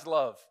of God's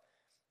love.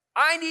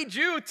 I need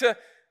you to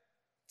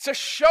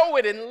show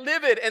it and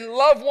live it and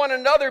love one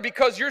another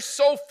because you're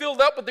so filled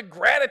up with the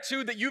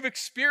gratitude that you've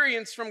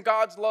experienced from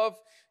God's love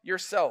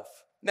yourself.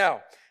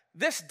 Now,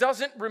 this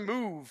doesn't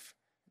remove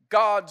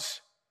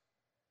God's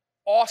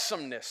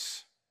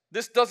awesomeness.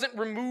 This doesn't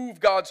remove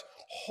God's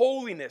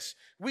holiness.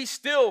 We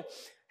still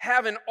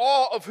have an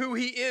awe of who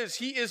he is.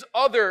 He is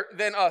other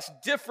than us,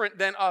 different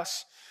than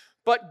us.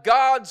 But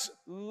God's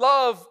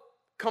love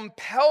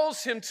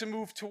compels him to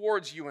move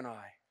towards you and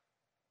I.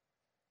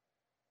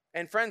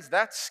 And friends,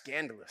 that's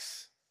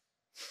scandalous.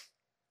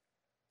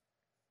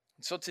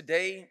 So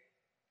today,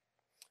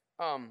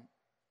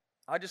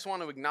 I just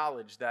want to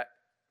acknowledge that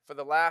for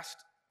the last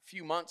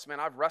few months, man,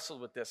 I've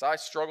wrestled with this. I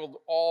struggled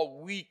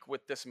all week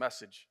with this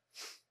message.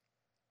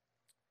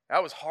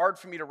 That was hard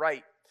for me to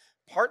write,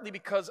 partly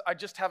because I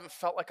just haven't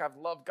felt like I've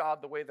loved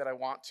God the way that I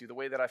want to, the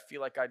way that I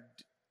feel like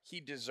he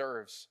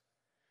deserves.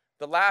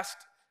 The last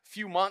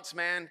few months,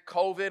 man,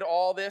 COVID,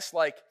 all this,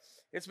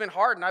 it's been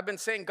hard. And I've been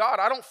saying, God,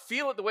 I don't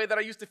feel it the way that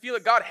I used to feel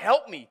it. God,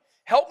 help me.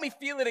 Help me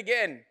feel it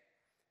again.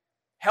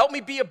 Help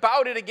me be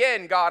about it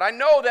again, God. I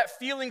know that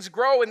feelings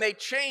grow and they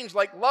change.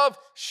 Like love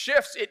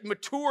shifts, it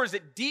matures,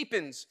 it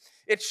deepens.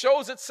 It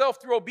shows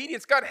itself through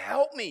obedience. God,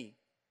 help me.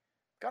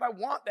 God, I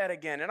want that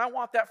again. And I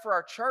want that for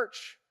our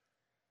church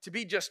to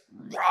be just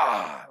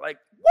rah, like,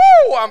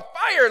 woo, I'm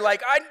fired.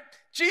 Like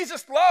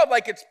Jesus' love,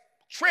 like it's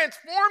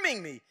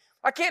transforming me.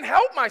 I can't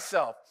help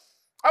myself.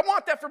 I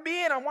want that for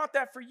me and I want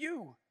that for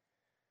you.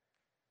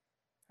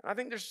 And I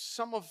think there's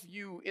some of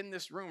you in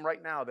this room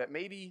right now that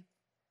maybe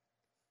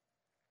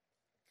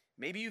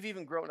you've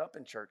even grown up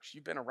in church.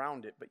 You've been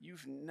around it, but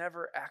you've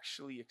never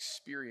actually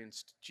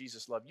experienced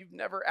Jesus' love. You've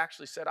never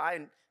actually said,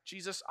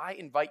 Jesus, I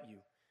invite you.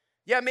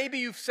 Yeah, maybe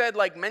you've said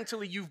like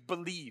mentally you've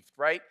believed,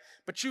 right?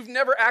 But you've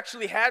never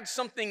actually had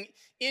something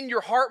in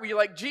your heart where you're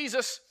like,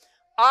 Jesus,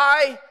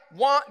 I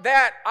want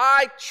that.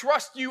 I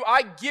trust you.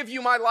 I give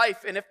you my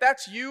life. And if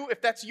that's you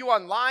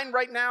online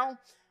right now,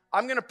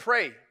 I'm going to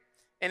pray.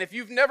 And if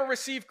you've never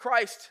received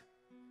Christ,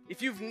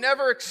 if you've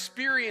never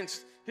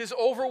experienced his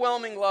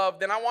overwhelming love,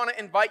 then I want to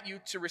invite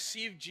you to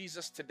receive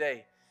Jesus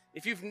today.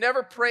 If you've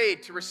never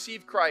prayed to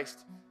receive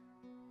Christ,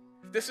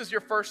 if this is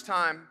your first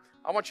time,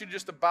 I want you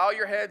just to bow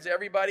your heads,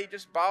 everybody.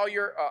 Just bow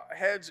your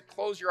heads,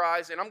 close your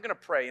eyes, and I'm going to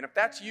pray. And if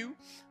that's you,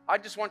 I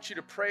just want you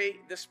to pray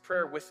this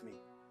prayer with me.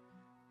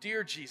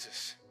 Dear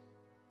Jesus,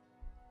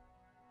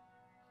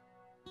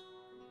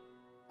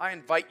 I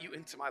invite you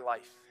into my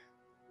life.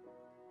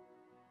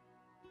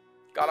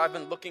 God, I've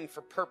been looking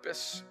for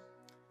purpose.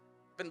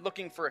 I've been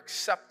looking for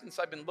acceptance.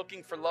 I've been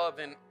looking for love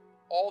in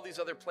all these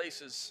other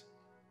places.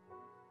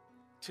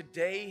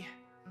 Today,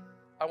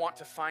 I want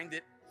to find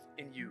it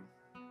in you.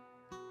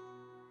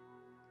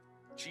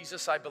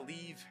 Jesus, I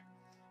believe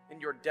in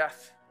your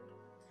death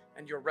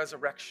and your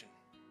resurrection.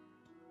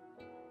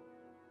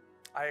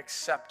 I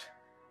accept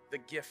the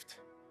gift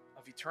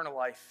of eternal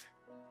life.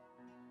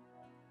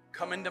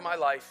 Come into my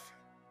life.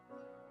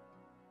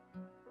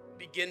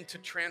 Begin to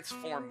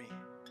transform me.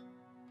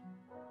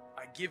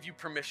 I give you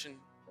permission.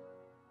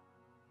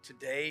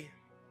 Today,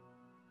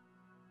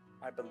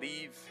 I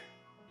believe.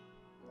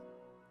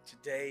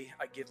 Today,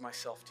 I give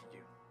myself to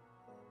you.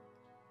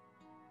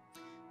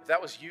 If that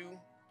was you,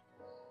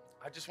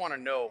 I just want to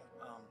know,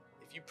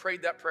 if you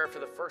prayed that prayer for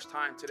the first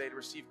time today to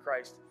receive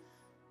Christ,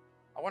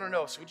 I want to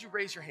know. So would you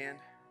raise your hand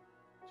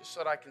just so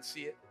that I can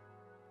see it?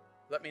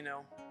 Let me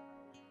know.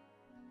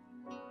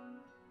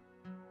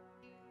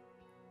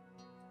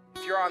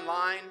 If you're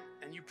online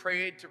and you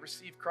prayed to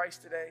receive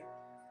Christ today,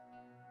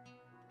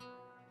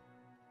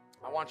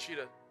 I want you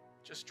to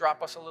just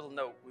drop us a little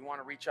note. We want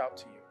to reach out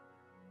to you.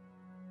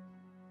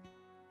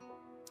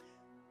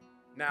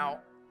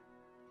 Now,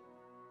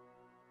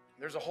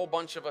 there's a whole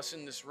bunch of us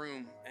in this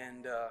room,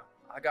 and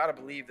I got to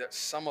believe that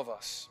some of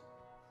us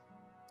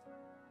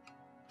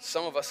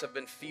have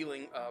been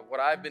feeling what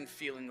I've been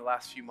feeling the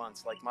last few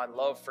months. Like my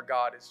love for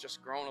God has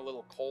just grown a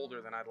little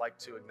colder than I'd like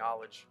to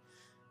acknowledge.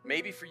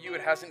 Maybe for you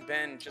it hasn't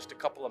been just a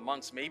couple of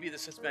months. Maybe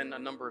this has been a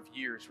number of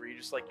years where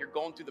you're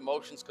going through the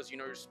motions because you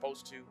know you're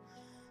supposed to.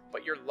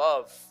 But your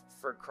love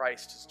for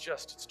Christ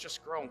it's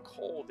just grown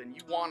cold, and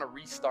you want to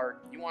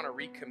restart. You want to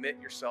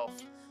recommit yourself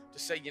To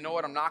say, you know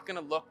what, I'm not going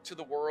to look to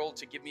the world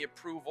to give me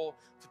approval,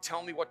 to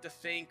tell me what to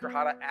think or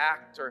how to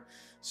act, or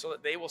so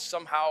that they will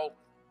somehow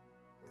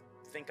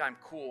think I'm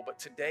cool. But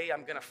today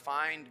I'm going to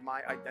find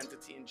my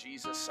identity in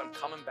Jesus. I'm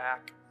coming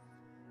back.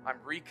 I'm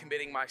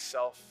recommitting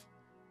myself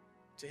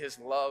to his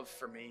love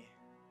for me.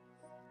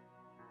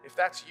 If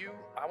that's you,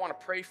 I want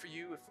to pray for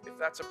you. If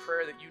that's a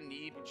prayer that you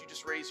need, would you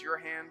just raise your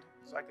hand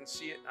so I can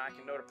see it and I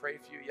can know to pray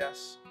for you?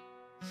 Yes,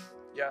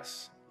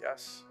 yes,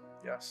 yes,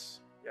 yes,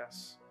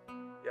 yes,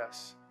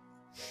 yes.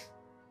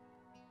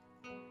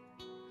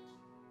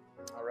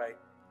 All right,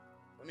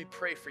 let me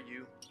pray for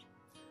you.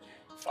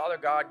 Father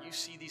God, you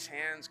see these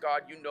hands.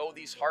 God, you know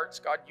these hearts.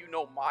 God, you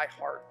know my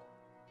heart.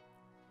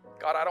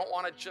 God, I don't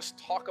want to just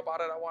talk about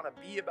it. I want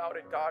to be about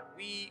it. God,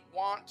 we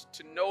want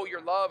to know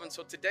your love. And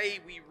so today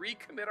we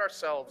recommit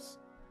ourselves.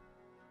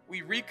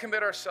 We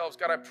recommit ourselves.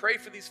 God, I pray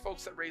for these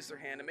folks that raised their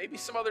hand, and maybe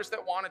some others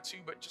that wanted to,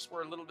 but just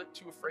were a little bit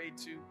too afraid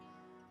to.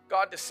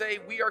 God, to say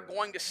we are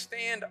going to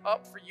stand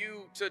up for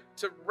you,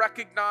 to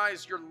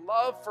recognize your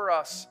love for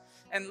us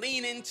and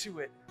lean into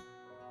it.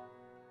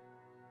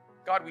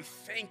 God, we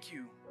thank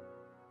you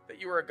that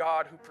you are a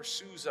God who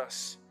pursues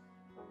us.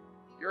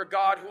 You're a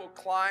God who will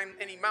climb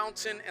any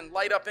mountain and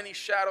light up any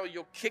shadow.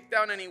 You'll kick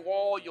down any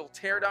wall. You'll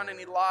tear down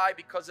any lie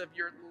because of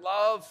your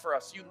love for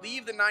us. You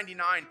leave the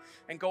 99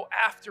 and go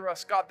after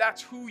us. God,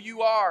 that's who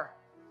you are.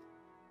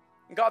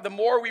 And God, the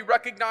more we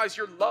recognize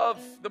your love,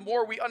 the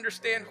more we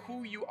understand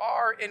who you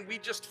are, and we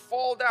just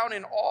fall down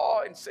in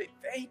awe and say,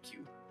 thank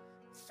you,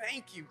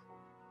 thank you.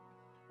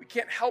 We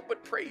can't help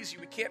but praise you.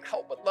 We can't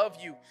help but love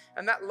you.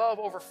 And that love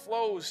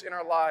overflows in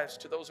our lives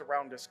to those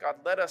around us. God,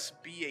 let us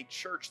be a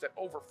church that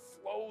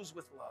overflows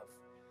with love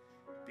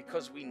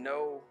because we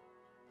know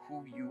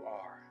who you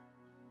are.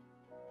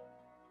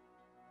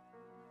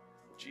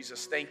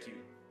 Jesus, thank you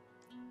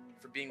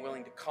for being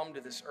willing to come to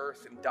this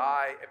earth and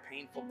die a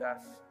painful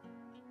death,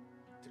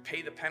 to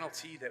pay the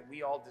penalty that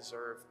we all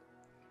deserve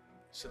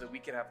so that we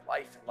can have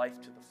life and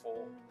life to the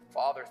full.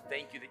 Father,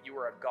 thank you that you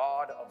are a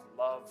God of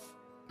love.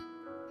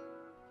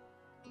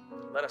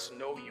 Let us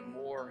know you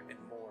more and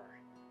more.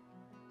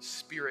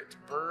 Spirit,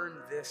 burn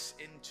this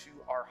into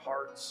our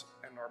hearts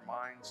and our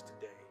minds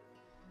today.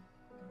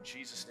 In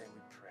Jesus' name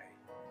we pray.